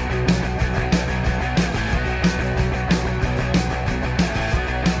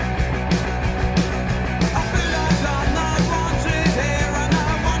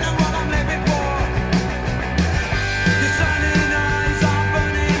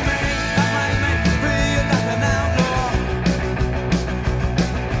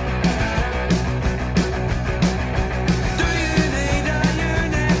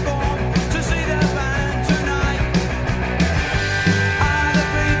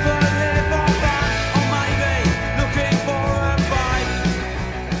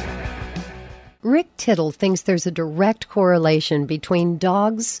 Rick Tittle thinks there's a direct correlation between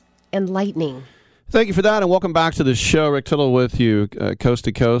dogs and lightning. Thank you for that, and welcome back to the show. Rick Tittle with you, coast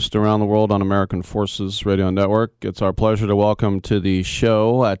to coast, around the world on American Forces Radio Network. It's our pleasure to welcome to the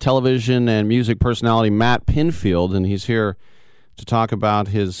show television and music personality Matt Pinfield, and he's here to talk about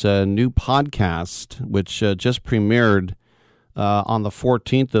his new podcast, which just premiered on the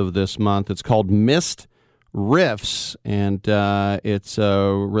 14th of this month. It's called Missed Riffs, and it's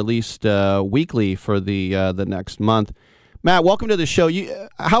released weekly for the next month. Matt, welcome to the show.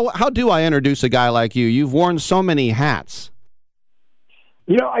 How do I introduce a guy like you? You've worn so many hats.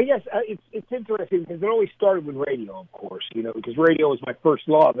 You know, I guess it's interesting because it always started with radio, of course. You know, because radio was my first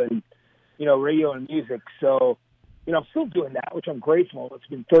love, and radio and music. So, I'm still doing that, which I'm grateful. It's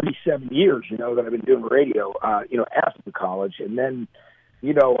been 37 years, that I've been doing radio. After the college, and then,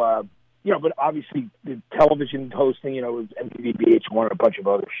 but obviously the television hosting, with MTV, VH1, and a bunch of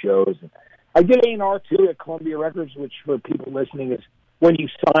other shows. And I did A&R too at Columbia Records, which for people listening is when you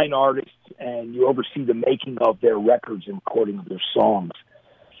sign artists and you oversee the making of their records and recording of their songs.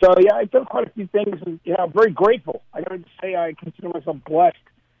 So yeah, I've done quite a few things, and I'm very grateful. I got to say, I consider myself blessed.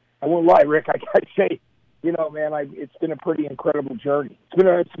 I won't lie, Rick. I got to say, man, it's been a pretty incredible journey.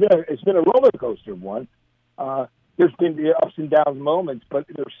 It's been a roller coaster one. There's been the ups and downs moments, but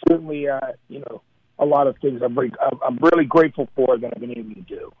there's certainly a lot of things I'm really grateful for that I've been able to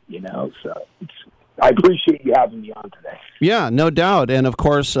do. So I appreciate you having me on today. Yeah, no doubt. And of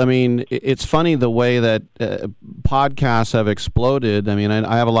course, I mean, it's funny the way that podcasts have exploded. I mean,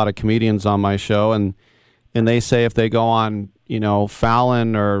 I have a lot of comedians on my show, and they say if they go on,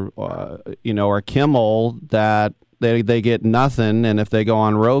 Fallon or Kimmel, that they get nothing, and if they go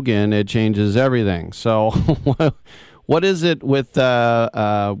on Rogan, it changes everything. So, what is it with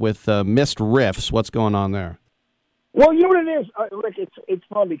Missed Riffs? What's going on there? Well, you know what it is, Rick. It's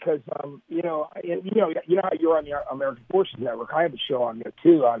fun because how you're on the American Forces Network. I have a show on there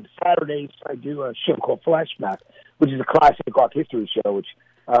too. On Saturdays, I do a show called Flashback, which is a classic rock history show, which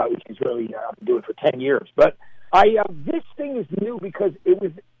is really I've been doing for 10 years. But this thing is new because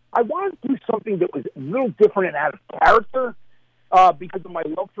I wanted to do something that was a little different and out of character because of my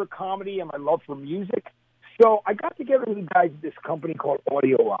love for comedy and my love for music. So I got together with the guys at this company called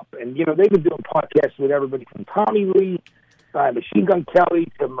Audio Up. And, they've been doing podcasts with everybody from Tommy Lee, Machine Gun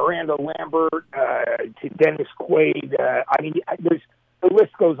Kelly, to Miranda Lambert, to Dennis Quaid. The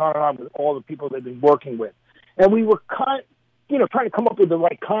list goes on and on with all the people they've been working with. And we were trying to come up with the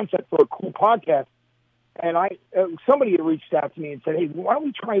right concept for a cool podcast. And somebody had reached out to me and said, hey, why don't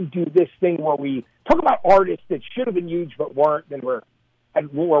we try and do this thing where we talk about artists that should have been huge but weren't, and we're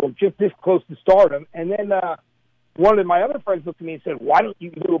just this close to stardom. And then one of my other friends looked at me and said, why don't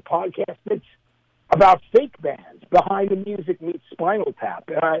you do a podcast that's about fake bands, Behind the Music meets Spinal Tap?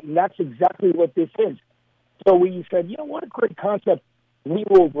 And that's exactly what this is. So we said, what a great concept.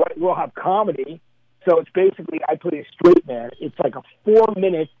 We'll have comedy. So it's basically, I play a straight man. It's like a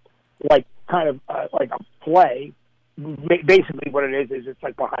 4-minute, like a play. Basically what it is it's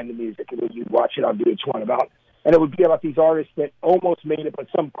like Behind the Music. You watch it on VH1 and it would be about these artists that almost made it, but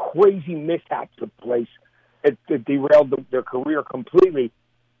some crazy mishap took place that derailed their career completely.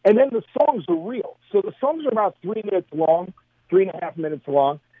 And then the songs are real. So the songs are about 3 minutes long, 3.5 minutes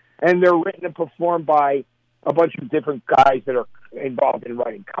long, and they're written and performed by a bunch of different guys that are involved in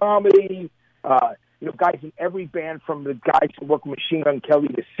writing comedy, guys in every band, from the guys who work with Machine Gun Kelly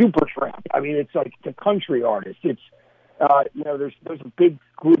to Supertramp. I mean, it's like the country artists. there's a big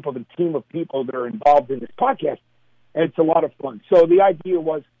group of a team of people that are involved in this podcast, and it's a lot of fun. So the idea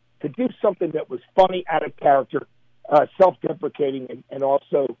was to do something that was funny, out of character, self-deprecating, and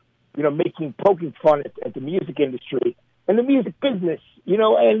also, poking fun at the music industry and the music business,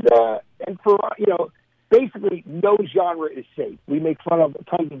 and for, basically no genre is safe. We make fun of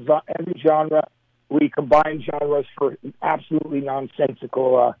tons of every genre. We combine genres for absolutely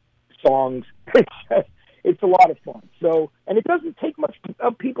nonsensical songs. It's a lot of fun. So, and it doesn't take much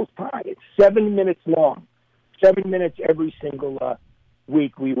of people's time. It's 7 minutes long. 7 minutes every single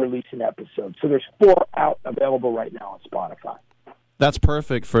week we release an episode. So there's 4 out available right now on Spotify. That's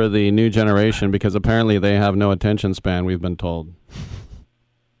perfect for the new generation because apparently they have no attention span, we've been told.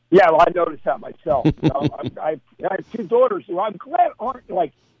 Yeah, well, I noticed that myself. I have 2 daughters who I'm glad aren't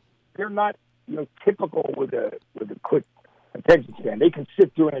they're not typical with a quick attention span. They can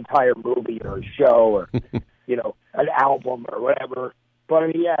sit through an entire movie or a show or an album or whatever. But I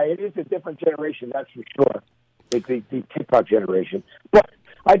mean, yeah, it is a different generation, that's for sure. The TikTok generation. But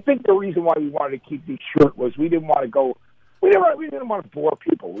I think the reason why we wanted to keep these short was we didn't want to go. We didn't want to bore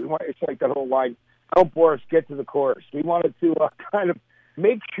people. It's like that whole line, "Don't bore us, get to the chorus." We wanted to kind of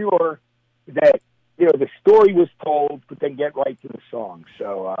make sure that the story was told, but then get right to the song.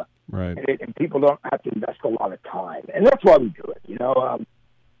 So right, and people don't have to invest a lot of time, and that's why we do it.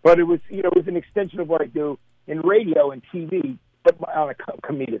 But it was it was an extension of what I do in radio and TV, but on a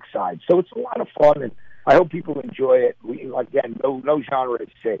comedic side. So it's a lot of fun, and I hope people enjoy it. Again, no genre is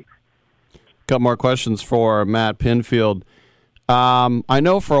safe. Couple more questions for Matt Pinfield. I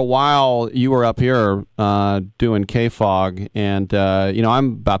know for a while you were up here doing KFOG, and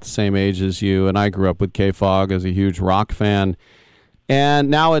I'm about the same age as you, and I grew up with KFOG as a huge rock fan. And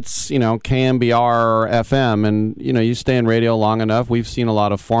now it's KMBR FM, and you stay in radio long enough. We've seen a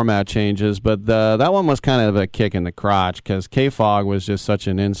lot of format changes, but that one was kind of a kick in the crotch because KFOG was just such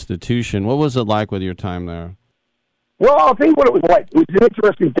an institution. What was it like with your time there? Well, I'll tell you what it was like. It was an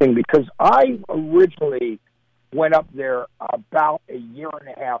interesting thing because I originally went up there about a year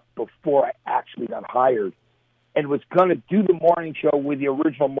and a half before I actually got hired and was going to do the morning show with the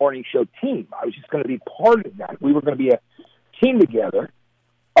original morning show team. I was just going to be part of that. We were going to be a team together.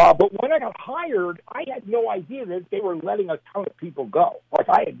 But when I got hired, I had no idea that they were letting a ton of people go.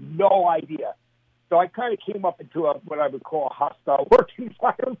 I had no idea. So I kind of came up into what I would call a hostile work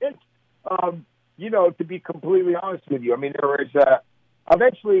environment. To be completely honest with you, I mean, there was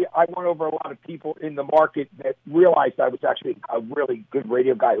eventually I won over a lot of people in the market that realized I was actually a really good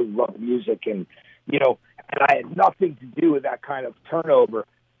radio guy who loved music, and I had nothing to do with that kind of turnover.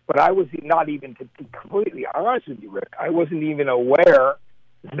 But I was not even, to be completely honest with you, Rick, I wasn't even aware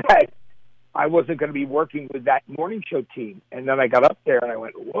that I wasn't going to be working with that morning show team. And then I got up there and I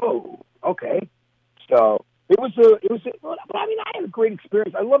went, whoa, okay. So I had a great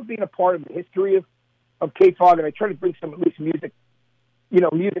experience. I love being a part of the history of KFOG, and I try to bring some, at least music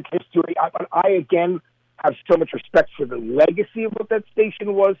history. I again, have so much respect for the legacy of what that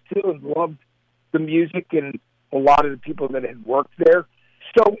station was, too, and loved the music and a lot of the people that had worked there.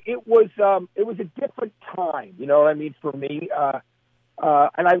 So it was a different time, you know what I mean, for me.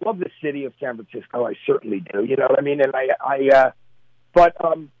 And I love the city of San Francisco. I certainly do, you know what I mean? And but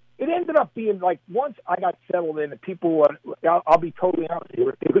it ended up being like, once I got settled in, and people, I'll be totally honest with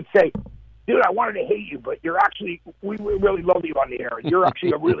you, they would say, dude, I wanted to hate you, but you're actually, we really love you on the air. You're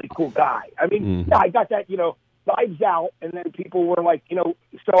actually a really cool guy. I mean, yeah, I got that, vibes out, and then people were like,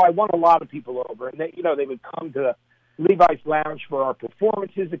 so I won a lot of people over, and they, they would come to Levi's Lounge for our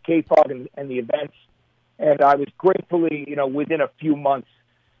performances at KFOG and the events, and I was gratefully, within a few months,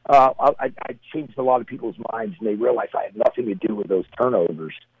 I changed a lot of people's minds, and they realized I had nothing to do with those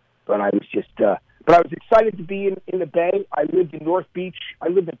turnovers, but I was just, but I was excited to be in the Bay. I lived in North Beach. I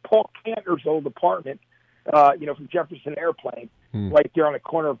lived in Paul Kantner's old apartment, from Jefferson Airplane, right there on the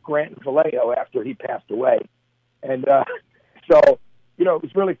corner of Grant and Vallejo after he passed away. And so, it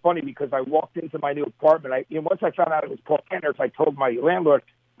was really funny because I walked into my new apartment. Once I found out it was Paul Kantner's, I told my landlord,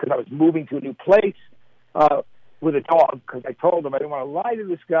 because I was moving to a new place with a dog, because I told him I didn't want to lie to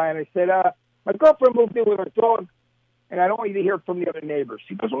this guy. And I said, my girlfriend moved in with her dog, and I don't want you to hear it from the other neighbors.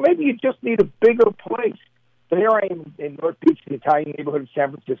 He goes, well, maybe you just need a bigger place. So here I am in North Beach, the Italian neighborhood of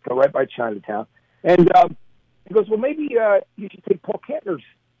San Francisco, right by Chinatown. And he goes, well, maybe you should take Paul Kantner's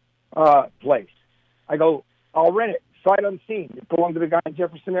place. I go, I'll rent it, sight unseen. It belonged to the guy in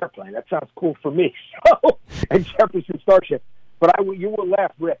Jefferson Airplane. That sounds cool for me. So, and Jefferson Starship. But you will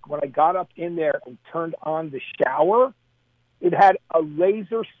laugh, Rick, when I got up in there and turned on the shower, it had a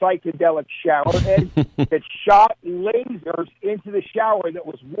laser psychedelic shower head that shot lasers into the shower that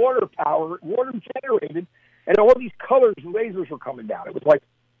was water generated, and all these colors and lasers were coming down. It was like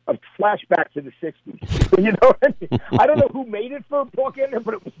a flashback to the 60s. You know what I mean? I don't know wwho made it for Bookender,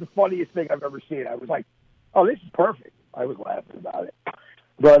 but it was the funniest thing I've ever seen. I was like, oh, this is perfect. I was laughing about it.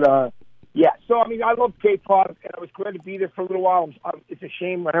 But, yeah, so, I mean, I love K-pop, and I was glad to be there for a little while. It's a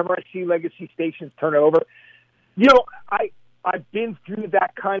shame whenever I see legacy stations turn over. You know, I've been through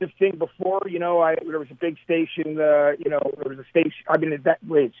that kind of thing before. You know, there was a big station, you know, there was a station. I've been at that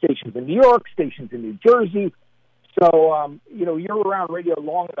way, stations in New York, stations in New Jersey. So, you know, you're around radio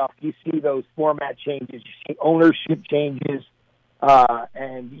long enough, you see those format changes, you see ownership changes,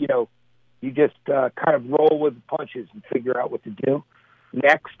 and, you know, you just kind of roll with the punches and figure out what to do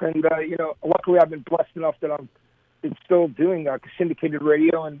next. And, you know, luckily I've been blessed enough that I'm still doing syndicated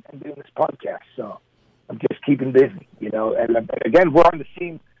radio and doing this podcast. So I'm just keeping busy, you know. And again, we're on the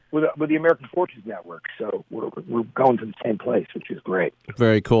scene with the American Forces Network, so we're going to the same place, which is great.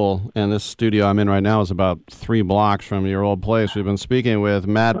 Very cool. And this studio I'm in right now is about 3 blocks from your old place. We've been speaking with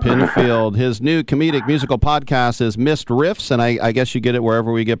Matt Pinfield. His new comedic musical podcast is Missed Riffs, and I guess you get it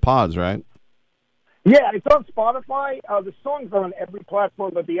wherever we get pods, right? Yeah, it's on Spotify. The songs are on every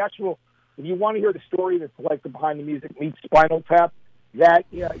platform, but the actual, if you want to hear the story that's like the behind the music meets Spinal Tap, that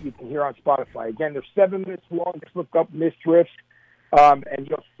you can hear on Spotify. Again, they're 7 minutes long. Just look up Missed Riffs. And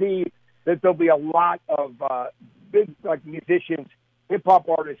you'll see that there'll be a lot of big like musicians, hip-hop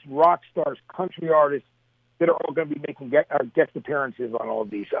artists, rock stars, country artists that are all going to be making guest appearances on all of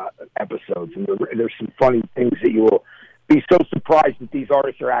these episodes. And there's some funny things that you will be so surprised that these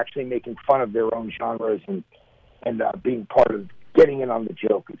artists are actually making fun of their own genres and being part of getting in on the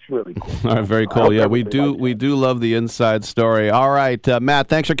joke. It's really cool. All right, very cool. Yeah, we do love the inside story. All right, Matt,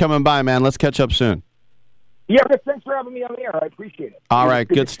 thanks for coming by, man. Let's catch up soon. Yeah, Rick, thanks for having me on the air. I appreciate it. All right,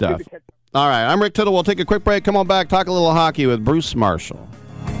 good stuff. All right, I'm Rick Tittle. We'll take a quick break. Come on back, talk a little hockey with Bruce Marshall.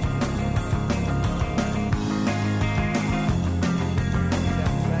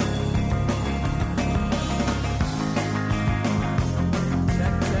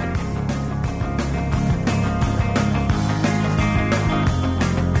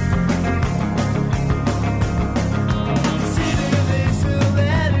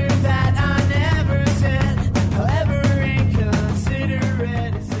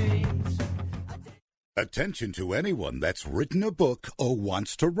 Attention to anyone that's written a book or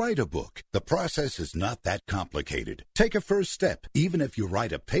wants to write a book. The process is not that complicated. Take a first step. Even if you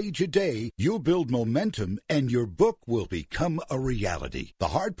write a page a day, you'll build momentum and your book will become a reality. The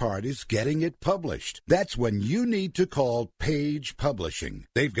hard part is getting it published. That's when you need to call Page Publishing.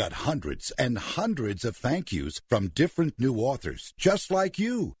 They've got hundreds and hundreds of thank yous from different new authors, just like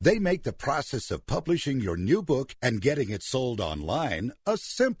you. They make the process of publishing your new book and getting it sold online a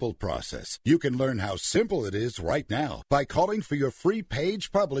simple process. You can learn how simple it is right now by calling for your free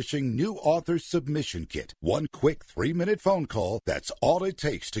Page Publishing New Author Submission Kit. One quick 3-minute phone call, that's all it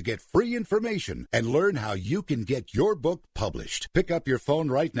takes to get free information and learn how you can get your book published. Pick up your phone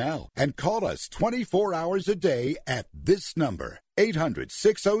right now and call us 24 hours a day at this number.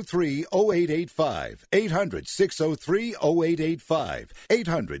 800-603-0885. 800-603-0885.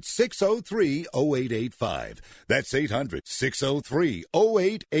 800-603-0885. That's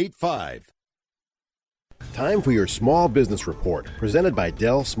 800-603-0885. Time for your Small Business Report, presented by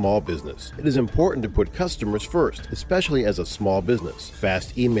Dell Small Business. It is important to put customers first, especially as a small business.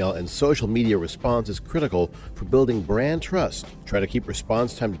 Fast email and social media response is critical for building brand trust. Try to keep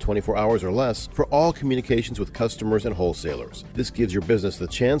response time to 24 hours or less for all communications with customers and wholesalers. This gives your business the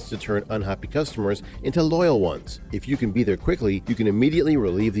chance to turn unhappy customers into loyal ones. If you can be there quickly, you can immediately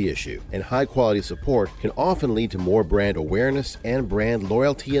relieve the issue. And high-quality support can often lead to more brand awareness and brand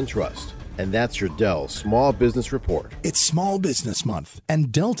loyalty and trust. And that's your Dell Small Business Report. It's Small Business Month,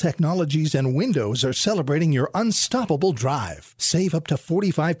 and Dell Technologies and Windows are celebrating your unstoppable drive. Save up to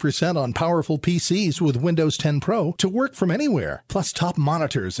 45% on powerful PCs with Windows 10 Pro to work from anywhere, plus top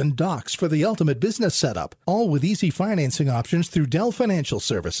monitors and docks for the ultimate business setup, all with easy financing options through Dell Financial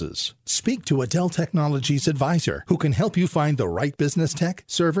Services. Speak to a Dell Technologies advisor who can help you find the right business tech,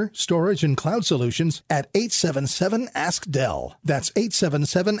 server, storage, and cloud solutions at 877-ASK-DELL. That's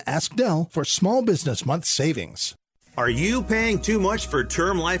 877-ASK-DELL for Small Business Month savings. Are you paying too much for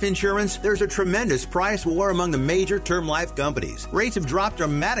term life insurance? There's a tremendous price war among the major term life companies. Rates have dropped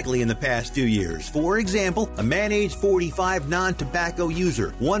dramatically in the past 2 years. For example, a man age 45 non-tobacco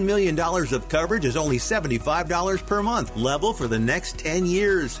user, $1 million of coverage is only $75 per month, level for the next 10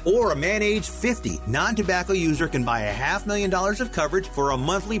 years. Or a man age 50 non-tobacco user can buy $500,000 of coverage for a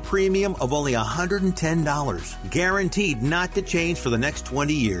monthly premium of only $110, guaranteed not to change for the next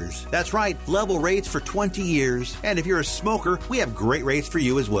 20 years. That's right, level rates for 20 years. And if you're a smoker, we have great rates for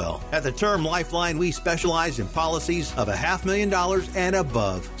you as well. At the Term Lifeline, we specialize in policies of $500,000 and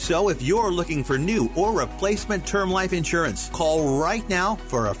above. So if you're looking for new or replacement term life insurance, call right now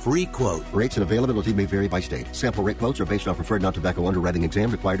for a free quote. Rates and availability may vary by state. Sample rate quotes are based on preferred non-tobacco underwriting exam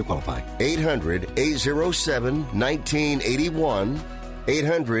required to qualify. 800-807-1981.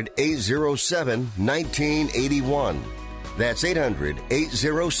 800-807-1981. That's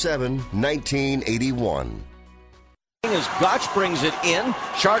 800-807-1981. As Gotch brings it in,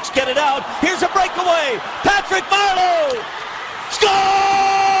 Sharks get it out. Here's a breakaway. Patrick Marleau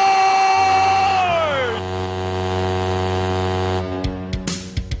scores!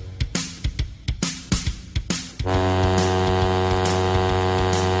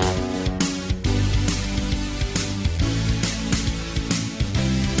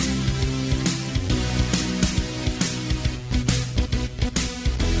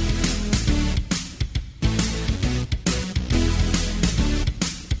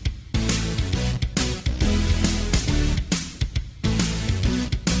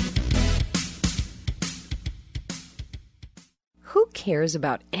 Cares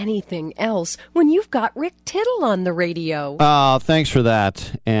about anything else when you've got Rick Tittle on the radio? Thanks for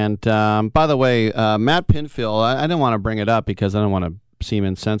that. And by the way, Matt Pinfield, I didn't want to bring it up because I don't want to seem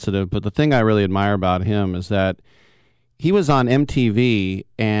insensitive, but the thing I really admire about him is that he was on MTV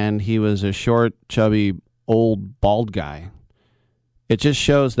and he was a short, chubby, old, bald guy. It just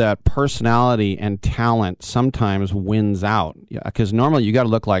shows that personality and talent sometimes wins out, because normally you got to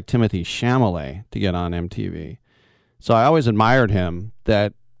look like Timothée Chalamet to get on MTV. So I always admired him,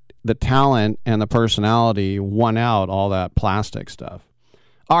 that the talent and the personality won out all that plastic stuff.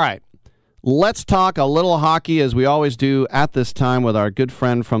 All right, let's talk a little hockey as we always do at this time with our good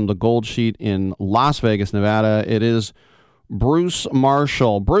friend from the Gold Sheet in Las Vegas, Nevada. It is Bruce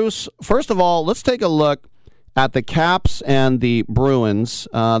Marshall. Bruce, first of all, let's take a look at the Caps and the Bruins.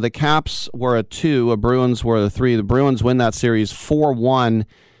 The Caps were a 2, the Bruins were a 3. The Bruins win that series 4-1.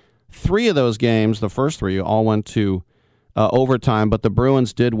 3 of those games, the first 3, all went to overtime, but the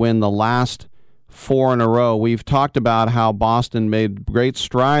Bruins did win the last 4 in a row. We've talked about how Boston made great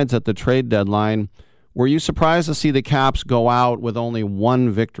strides at the trade deadline. Were you surprised to see the Caps go out with only 1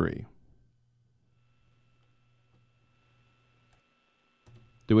 victory?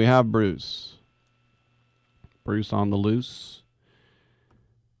 Do we have Bruce? Bruce on the loose?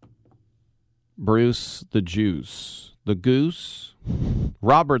 Bruce the Juice. The Goose?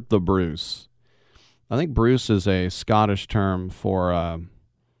 Robert the Bruce. I think Bruce is a Scottish term for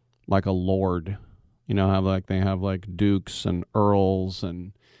like a lord. You know how they have dukes and earls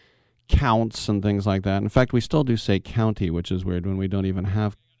and counts and things like that. In fact, we still do say county, which is weird when we don't even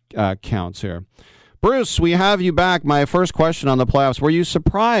have counts here. Bruce, we have you back. My first question on the playoffs. Were you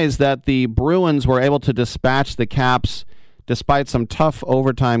surprised that the Bruins were able to dispatch the Caps despite some tough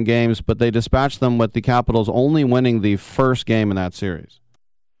overtime games, but they dispatched them with the Capitals only winning the first game in that series?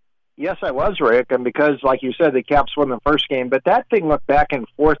 Yes, I was, Rick, and because, like you said, the Caps won the first game, but that thing looked back and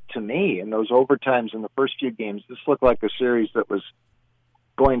forth to me in those overtimes in the first few games. This looked like a series that was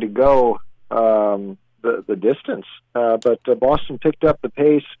going to go the distance, but Boston picked up the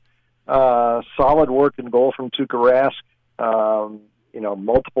pace. Solid work in goal from Tuukka Rask.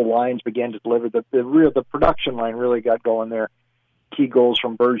 Multiple lines began to deliver. The production line really got going there. Key goals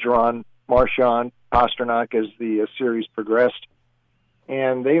from Bergeron, Marchand, Pasternak as the series progressed.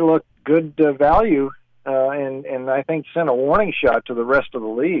 And they looked good value, and I think sent a warning shot to the rest of the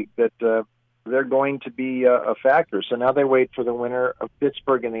league that they're going to be a factor. So now they wait for the winner of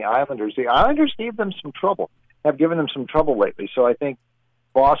Pittsburgh and the Islanders. The Islanders have given them some trouble lately. So I think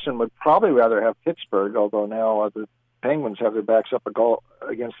Boston would probably rather have Pittsburgh, although now the Penguins have their backs up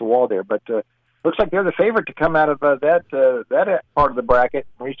against the wall there. But looks like they're the favorite to come out of that part of the bracket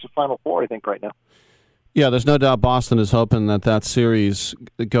and reach the Final Four, I think, right now. Yeah, there's no doubt Boston is hoping that series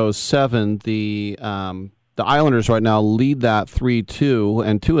goes 7. The Islanders right now lead that 3-2,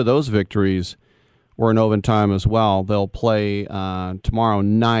 and 2 of those victories were in overtime as well. They'll play tomorrow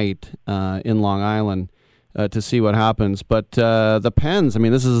night in Long Island to see what happens. But the Pens,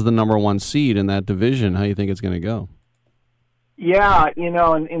 this is the number 1 seed in that division. How do you think it's going to go? Yeah,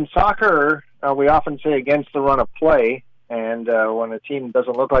 in soccer, we often say against the run of play. And when a team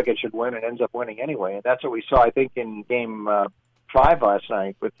doesn't look like it should win, it ends up winning anyway. And that's what we saw, I think, in Game 5 last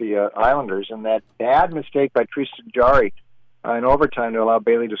night with the Islanders. And that bad mistake by Tristan Jarry in overtime to allow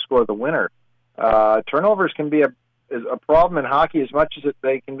Bailey to score the winner. Turnovers can be a problem in hockey as much as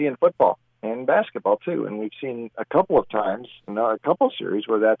they can be in football and basketball, too. And we've seen a couple of times, a couple of series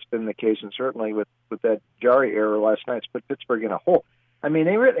where that's been the case. And certainly with that Jarry error last night, it's put Pittsburgh in a hole.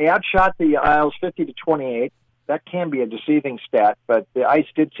 They outshot the Isles 50-28. that can be a deceiving stat, but the ice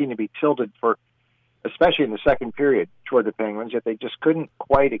did seem to be tilted for, especially in the second period, toward the Penguins, yet they just couldn't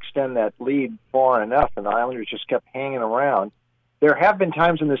quite extend that lead far enough, and the Islanders just kept hanging around. There have been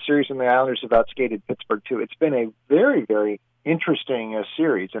times in this series when the Islanders have outskated Pittsburgh, too. It's been a very, very interesting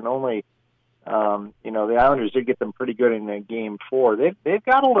series, and only, the Islanders did get them pretty good in Game 4. They've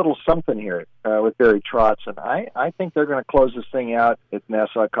got a little something here with Barry Trotz, and I think they're going to close this thing out at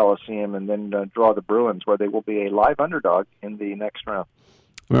Nassau Coliseum and then draw the Bruins, where they will be a live underdog in the next round.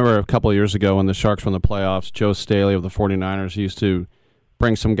 I remember a couple of years ago when the Sharks won the playoffs, Joe Staley of the 49ers used to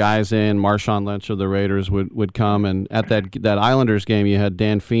bring some guys in. Marshawn Lynch of the Raiders would come, and at that Islanders game, you had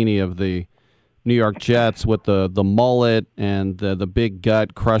Dan Feeney of the New York Jets with the mullet and the big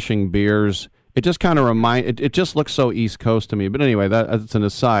gut crushing beers. It just kind of it just looks so East Coast to me. But anyway, that's an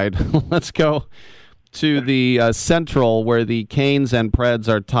aside. Let's go to the Central, where the Canes and Preds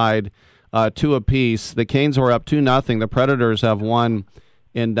are tied 2 apiece. The Canes were up 2-0. The Predators have won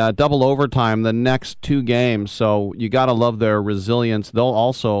in double overtime the next 2 games, so you got to love their resilience. They'll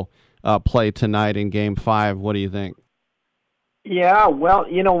also play tonight in Game 5. What do you think? Yeah, well,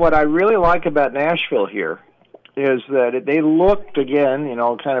 what I really like about Nashville here is that they looked, again,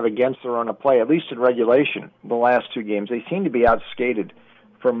 kind of against their own play, at least in regulation, the last 2 games. They seem to be outskated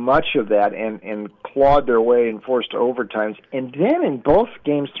for much of that and clawed their way and forced overtimes. And then in both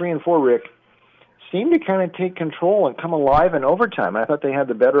Games 3 and 4, Rick, seemed to kind of take control and come alive in overtime. I thought they had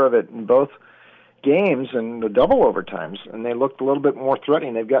the better of it in both games and the double overtimes, and they looked a little bit more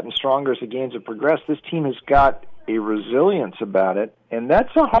threatening. They've gotten stronger as the games have progressed. This team has got a resilience about it, and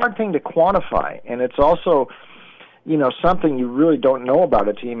that's a hard thing to quantify. And it's also, something you really don't know about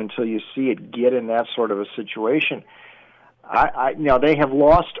a team until you see it get in that sort of a situation. They have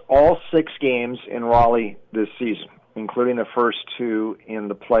lost all 6 games in Raleigh this season, including the first 2 in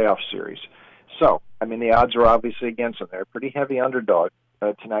the playoff series. So, the odds are obviously against them. They're a pretty heavy underdog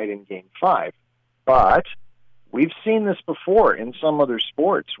tonight in Game 5. But we've seen this before in some other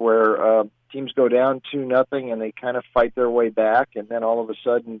sports where teams go down 2-0 and they kind of fight their way back, and then all of a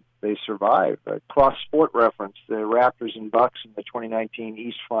sudden they survive. Cross-sport reference, the Raptors and Bucks in the 2019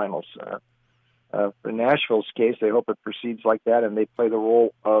 East Finals. For Nashville's case, they hope it proceeds like that, and they play the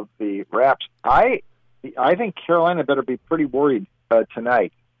role of the Raps. I think Carolina better be pretty worried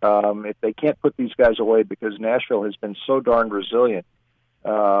tonight. If they can't put these guys away, because Nashville has been so darn resilient,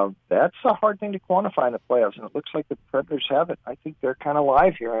 that's a hard thing to quantify in the playoffs, and it looks like the Predators have it. I think they're kind of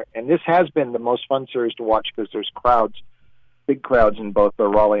live here, and this has been the most fun series to watch because there's big crowds in both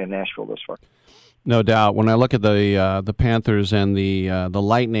Raleigh and Nashville this far. No doubt. When I look at the Panthers and the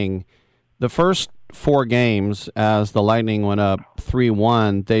Lightning, the first 4 games, as the Lightning went up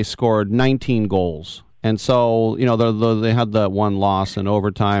 3-1, they scored 19 goals. And so, they had that 1 loss in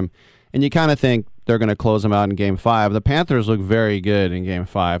overtime, and you kind of think they're going to close them out in Game 5. The Panthers look very good in Game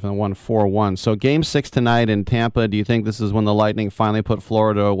 5 and won 4-1. So Game 6 tonight in Tampa, do you think this is when the Lightning finally put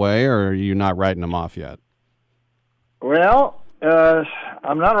Florida away, or are you not writing them off yet? Well,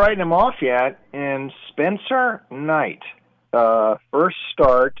 I'm not writing them off yet. And Spencer Knight, first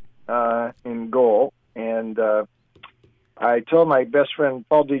start in goal, and I told my best friend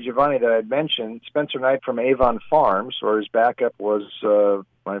Paul DiGiovanni that I had mentioned Spencer Knight from Avon Farms, where his backup was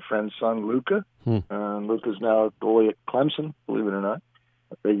my friend's son, Luca. Luca's now a goalie at Clemson, believe it or not.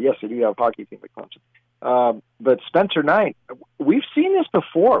 But yes, they do have a hockey team at Clemson. But Spencer Knight, we've seen this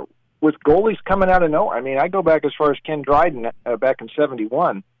before with goalies coming out of nowhere. I go back as far as Ken Dryden back in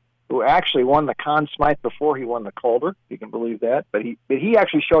 '71, who actually won the Conn Smythe before he won the Calder, if you can believe that. But he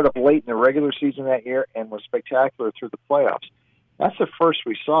actually showed up late in the regular season that year and was spectacular through the playoffs. That's the first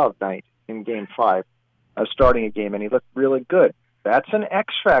we saw of Knight in Game 5, starting a game, and he looked really good. That's an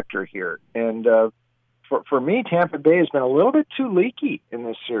X factor here. And for me, Tampa Bay has been a little bit too leaky in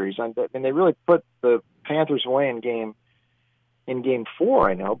this series. They really put the Panthers away in Game 4,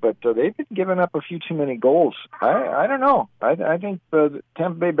 I know, but they've been giving up a few too many goals. I don't know. I think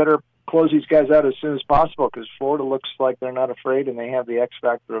Tampa Bay better close these guys out as soon as possible, because Florida looks like they're not afraid, and they have the X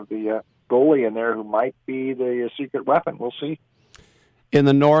factor of the goalie in there who might be the secret weapon. We'll see. In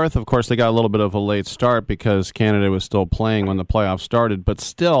the North, of course, they got a little bit of a late start because Canada was still playing when the playoffs started, but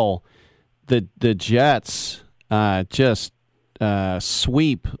still, the Jets just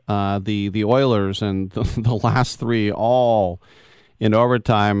sweep the Oilers, and the last 3 all in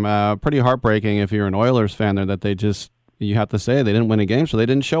overtime. Pretty heartbreaking if you're an Oilers fan there, that you have to say they didn't win a game, so they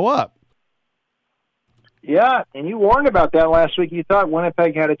didn't show up. Yeah, and you warned about that last week. You thought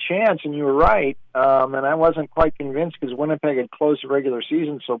Winnipeg had a chance, and you were right. And I wasn't quite convinced because Winnipeg had closed the regular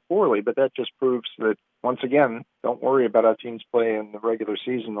season so poorly, but that just proves that, once again, don't worry about how teams play in the regular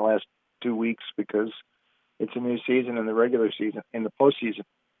season the last 2 weeks, because it's a new season in the regular season, in the postseason.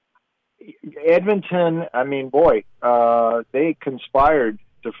 Edmonton, I mean, boy, they conspired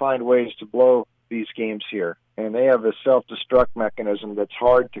to find ways to blow these games here, and they have a self-destruct mechanism that's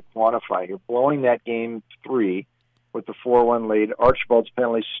hard to quantify. You're blowing that game 3 with the 4-1 lead. Archibald's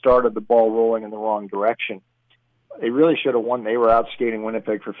penalty started the ball rolling in the wrong direction. They really should have won. They were out skating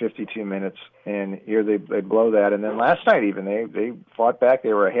Winnipeg for 52 minutes, and here they blow that. And then last night even, they fought back.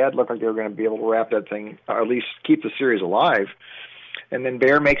 They were ahead, looked like they were going to be able to wrap that thing, or at least keep the series alive. And then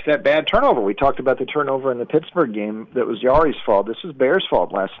Bear makes that bad turnover. We talked about the turnover in the Pittsburgh game that was Yari's fault. This is Bear's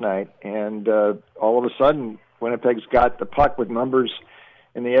fault last night. And all of a sudden, Winnipeg's got the puck with numbers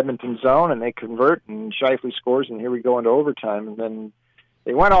in the Edmonton zone, and they convert, and Scheifele scores, and here we go into overtime. And then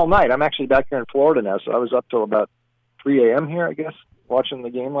they went all night. I'm actually back here in Florida now, so I was up till about 3 a.m. here, I guess, watching the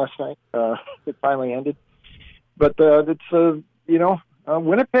game last night. It finally ended. But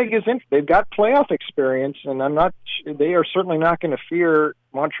Winnipeg is they've got playoff experience, and they are certainly not going to fear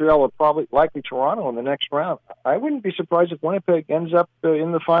Montreal or probably likely Toronto in the next round. I wouldn't be surprised if Winnipeg ends up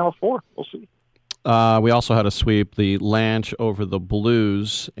in the Final Four. We'll see. We also had a sweep, the Lanch over the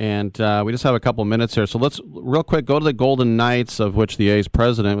Blues, and we just have a couple minutes here. So let's real quick go to the Golden Knights, of which the A's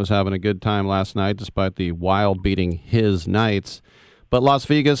president was having a good time last night, despite the Wild beating his Knights. But Las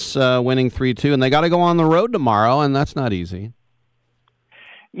Vegas winning 3-2, and they got to go on the road tomorrow, and that's not easy.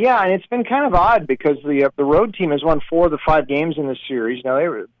 Yeah, and it's been kind of odd because the road team has won 4 of the 5 games in this series.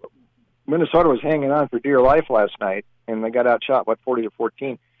 Now Minnesota was hanging on for dear life last night, and they got outshot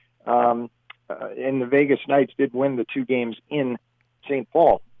 40-14. And the Vegas Knights did win the 2 games in St.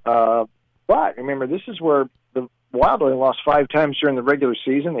 Paul. But remember, this is where the Wild only lost 5 times during the regular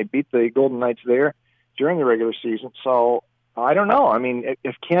season. They beat the Golden Knights there during the regular season. So I don't know. I mean,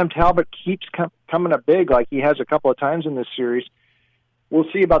 if Cam Talbot keeps coming up big like he has a couple of times in this series, we'll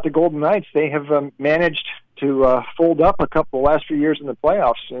see about the Golden Knights. They have managed to fold up the last few years in the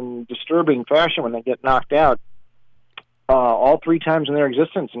playoffs in disturbing fashion when they get knocked out all 3 times in their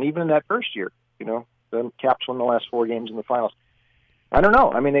existence, and even in that first year. The Caps won the last 4 games in the finals. I don't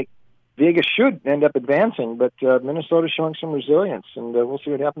know. I mean, Vegas should end up advancing, but Minnesota's showing some resilience, and we'll see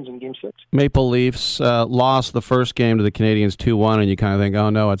what happens in Game 6. Maple Leafs lost the first game to the Canadiens 2-1, and you kind of think,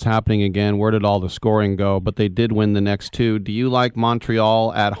 oh, no, it's happening again. Where did all the scoring go? But they did win the next 2. Do you like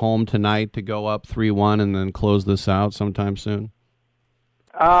Montreal at home tonight to go up 3-1 and then close this out sometime soon?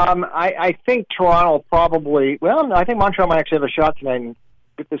 I think Toronto probably... Well, I think Montreal might actually have a shot tonight and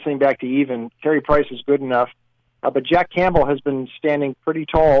get this thing back to even. Carey Price is good enough. But Jack Campbell has been standing pretty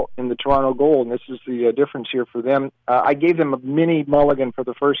tall in the Toronto goal, and this is the difference here for them. I gave them a mini mulligan for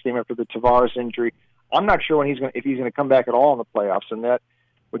the first game after the Tavares injury. I'm not sure if he's going to come back at all in the playoffs, and that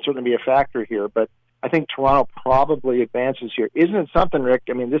would certainly be a factor here. But I think Toronto probably advances here. Isn't it something, Rick?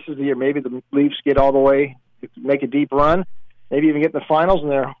 I mean, this is the year maybe the Leafs get all the way, make a deep run, maybe even get in the finals, and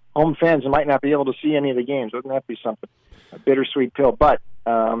their home fans might not be able to see any of the games. Wouldn't that be something? A bittersweet pill. But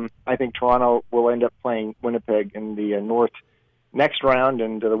I think Toronto will end up playing Winnipeg in the North next round,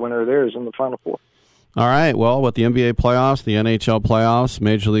 and the winner there is in the Final Four. All right. Well, with the NBA playoffs, the NHL playoffs,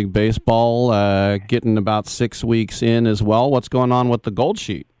 Major League Baseball getting about 6 weeks in as well, what's going on with the Gold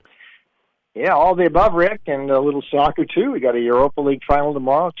Sheet? Yeah, all the above, Rick, and a little soccer, too. We got a Europa League final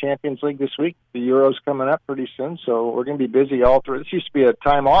tomorrow, Champions League this week. The Euro's coming up pretty soon, so we're going to be busy all through. This used to be a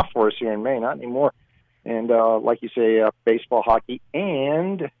time off for us here in May, not anymore. And like you say, baseball, hockey,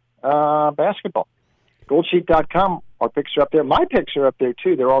 and basketball. Goldsheet.com, our picks are up there. My picks are up there,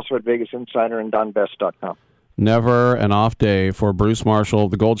 too. They're also at Vegas Insider and DonBest.com. Never an off day for Bruce Marshall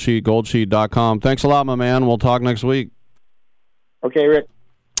of the Gold Sheet, goldsheet.com. Thanks a lot, my man. We'll talk next week. Okay, Rick.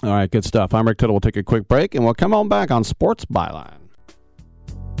 All right, good stuff. I'm Rick Tittle. We'll take a quick break, and we'll come on back on Sports Byline.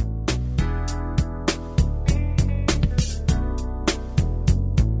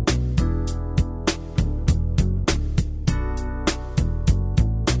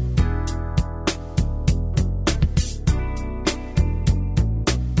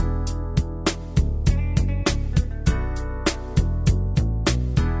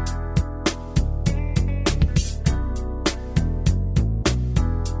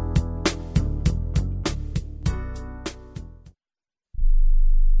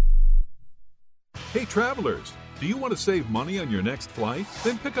 Hey travelers, do you want to save money on your next flight?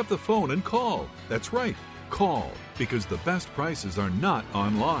 Then pick up the phone and call. That's right, call, because the best prices are not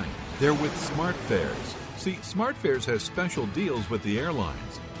online. They're with SmartFares. See, SmartFares has special deals with the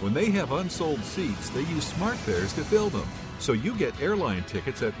airlines. When they have unsold seats, they use SmartFares to fill them. So you get airline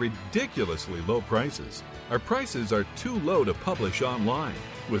tickets at ridiculously low prices. Our prices are too low to publish online.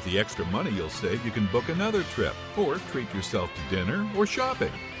 With the extra money you'll save, you can book another trip or treat yourself to dinner or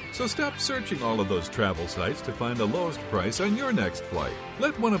shopping. So stop searching all of those travel sites to find the lowest price on your next flight.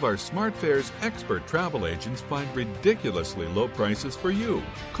 Let one of our SmartFares expert travel agents find ridiculously low prices for you.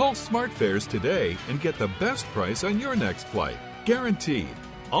 Call SmartFares today and get the best price on your next flight. Guaranteed.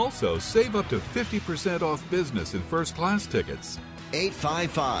 Also, save up to 50% off business and first class tickets.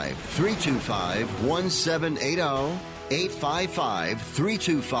 855-325-1780.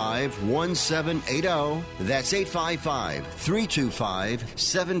 855-325-1780. That's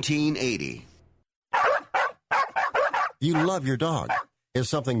 855-325-1780. You love your dog. Is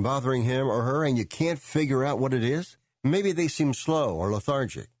something bothering him or her and you can't figure out what it is? Maybe they seem slow or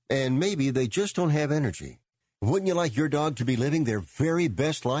lethargic, and maybe they just don't have energy. Wouldn't you like your dog to be living their very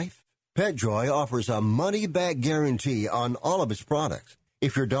best life? PetJoy offers a money-back guarantee on all of its products.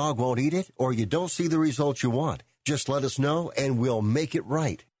 If your dog won't eat it or you don't see the results you want, just let us know and we'll make it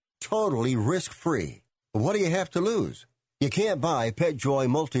right. Totally risk-free. What do you have to lose? You can't buy PetJoy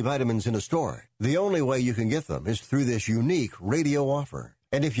multivitamins in a store. The only way you can get them is through this unique radio offer.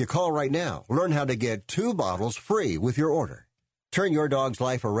 And if you call right now, learn how to get 2 bottles free with your order. Turn your dog's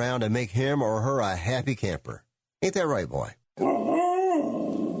life around and make him or her a happy camper. Ain't that right, boy?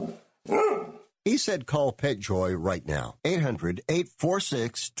 He said call PetJoy right now.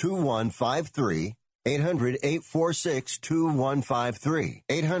 800-846-2153. 800-846-2153.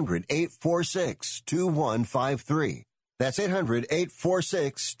 800-846-2153. That's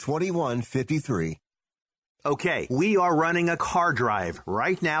 800-846-2153. Okay, we are running a car drive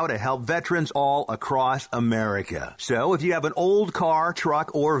right now to help veterans all across America. So if you have an old car,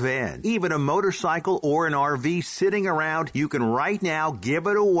 truck, or van, even a motorcycle or an RV sitting around, you can right now give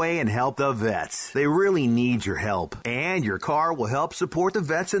it away and help the vets. They really need your help. And your car will help support the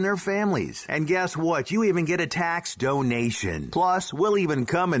vets and their families. And guess what? You even get a tax donation. Plus, we'll even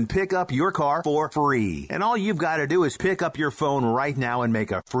come and pick up your car for free. And all you've got to do is pick up your phone right now and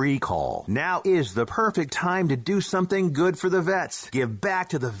make a free call. Now is the perfect time to do something good for the vets. Give back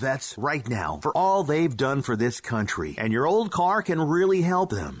to the vets right now for all they've done for this country. And your old car can really help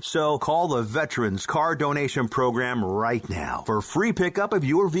them. So call the Veterans Car Donation Program right now for free pickup of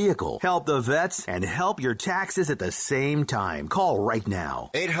your vehicle. Help the vets and help your taxes at the same time. Call right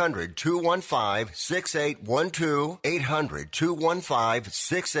now. 800-215-6812.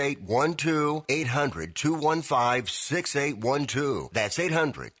 800-215-6812. 800-215-6812. That's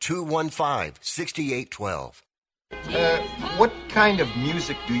 800-215-6812. What kind of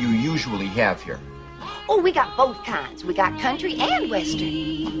music do you usually have here? Oh, we got both kinds. We got country and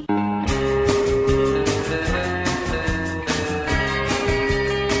western.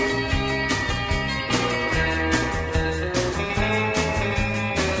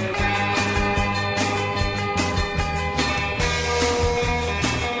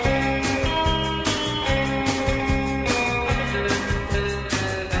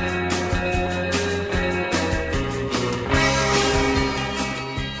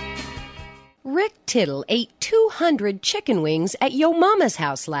 Rick Tittle ate 200 chicken wings at Yo Mama's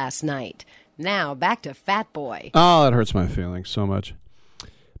house last night. Now, back to Fat Boy. Oh, that hurts my feelings so much.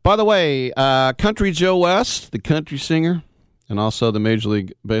 By the way, Country Joe West, the country singer, and also the Major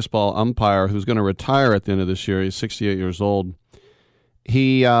League Baseball umpire who's going to retire at the end of this year. He's 68 years old.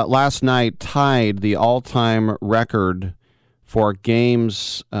 He last night tied the all-time record for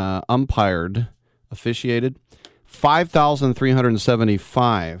games umpired, officiated,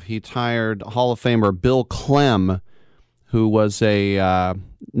 5,375. He tied Hall of Famer Bill Clem, who was a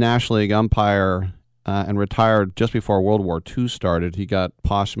National League umpire and retired just before World War II started. He got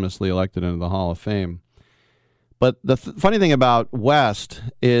posthumously elected into the Hall of Fame. But the funny thing about West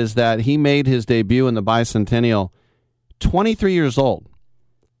is that he made his debut in the Bicentennial 23 years old.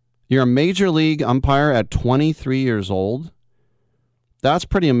 You're a Major League umpire at 23 years old? That's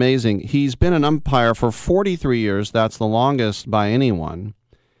pretty amazing. He's been an umpire for 43 years. That's the longest by anyone.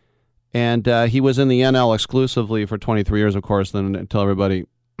 And he was in the NL exclusively for 23 years, of course, then until everybody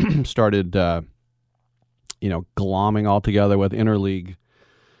started, glomming all together with interleague.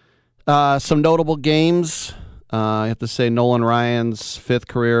 Some notable games. I have to say Nolan Ryan's 5th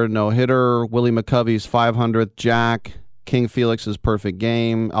career no-hitter, Willie McCovey's 500th jack, King Felix's perfect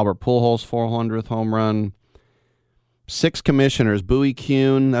game, Albert Pujols' 400th home run. 6 commissioners, Bowie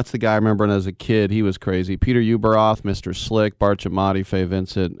Kuhn, that's the guy I remember as a kid. He was crazy. Peter Ueberroth, Mr. Slick, Bart Giamatti, Fay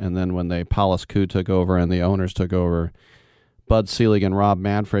Vincent, and then when Paulus Koo took over and the owners took over, Bud Selig and Rob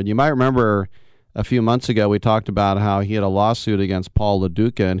Manfred. You might remember a few months ago we talked about how he had a lawsuit against Paul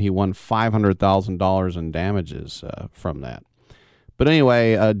LaDuca and he won $500,000 in damages from that. But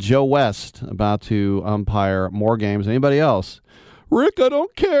anyway, Joe West about to umpire more games than anybody else. Rick, I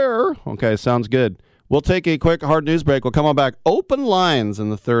don't care. Okay, sounds good. We'll take a quick hard news break. We'll come on back. Open lines in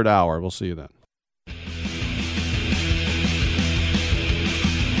the third hour. We'll see you then.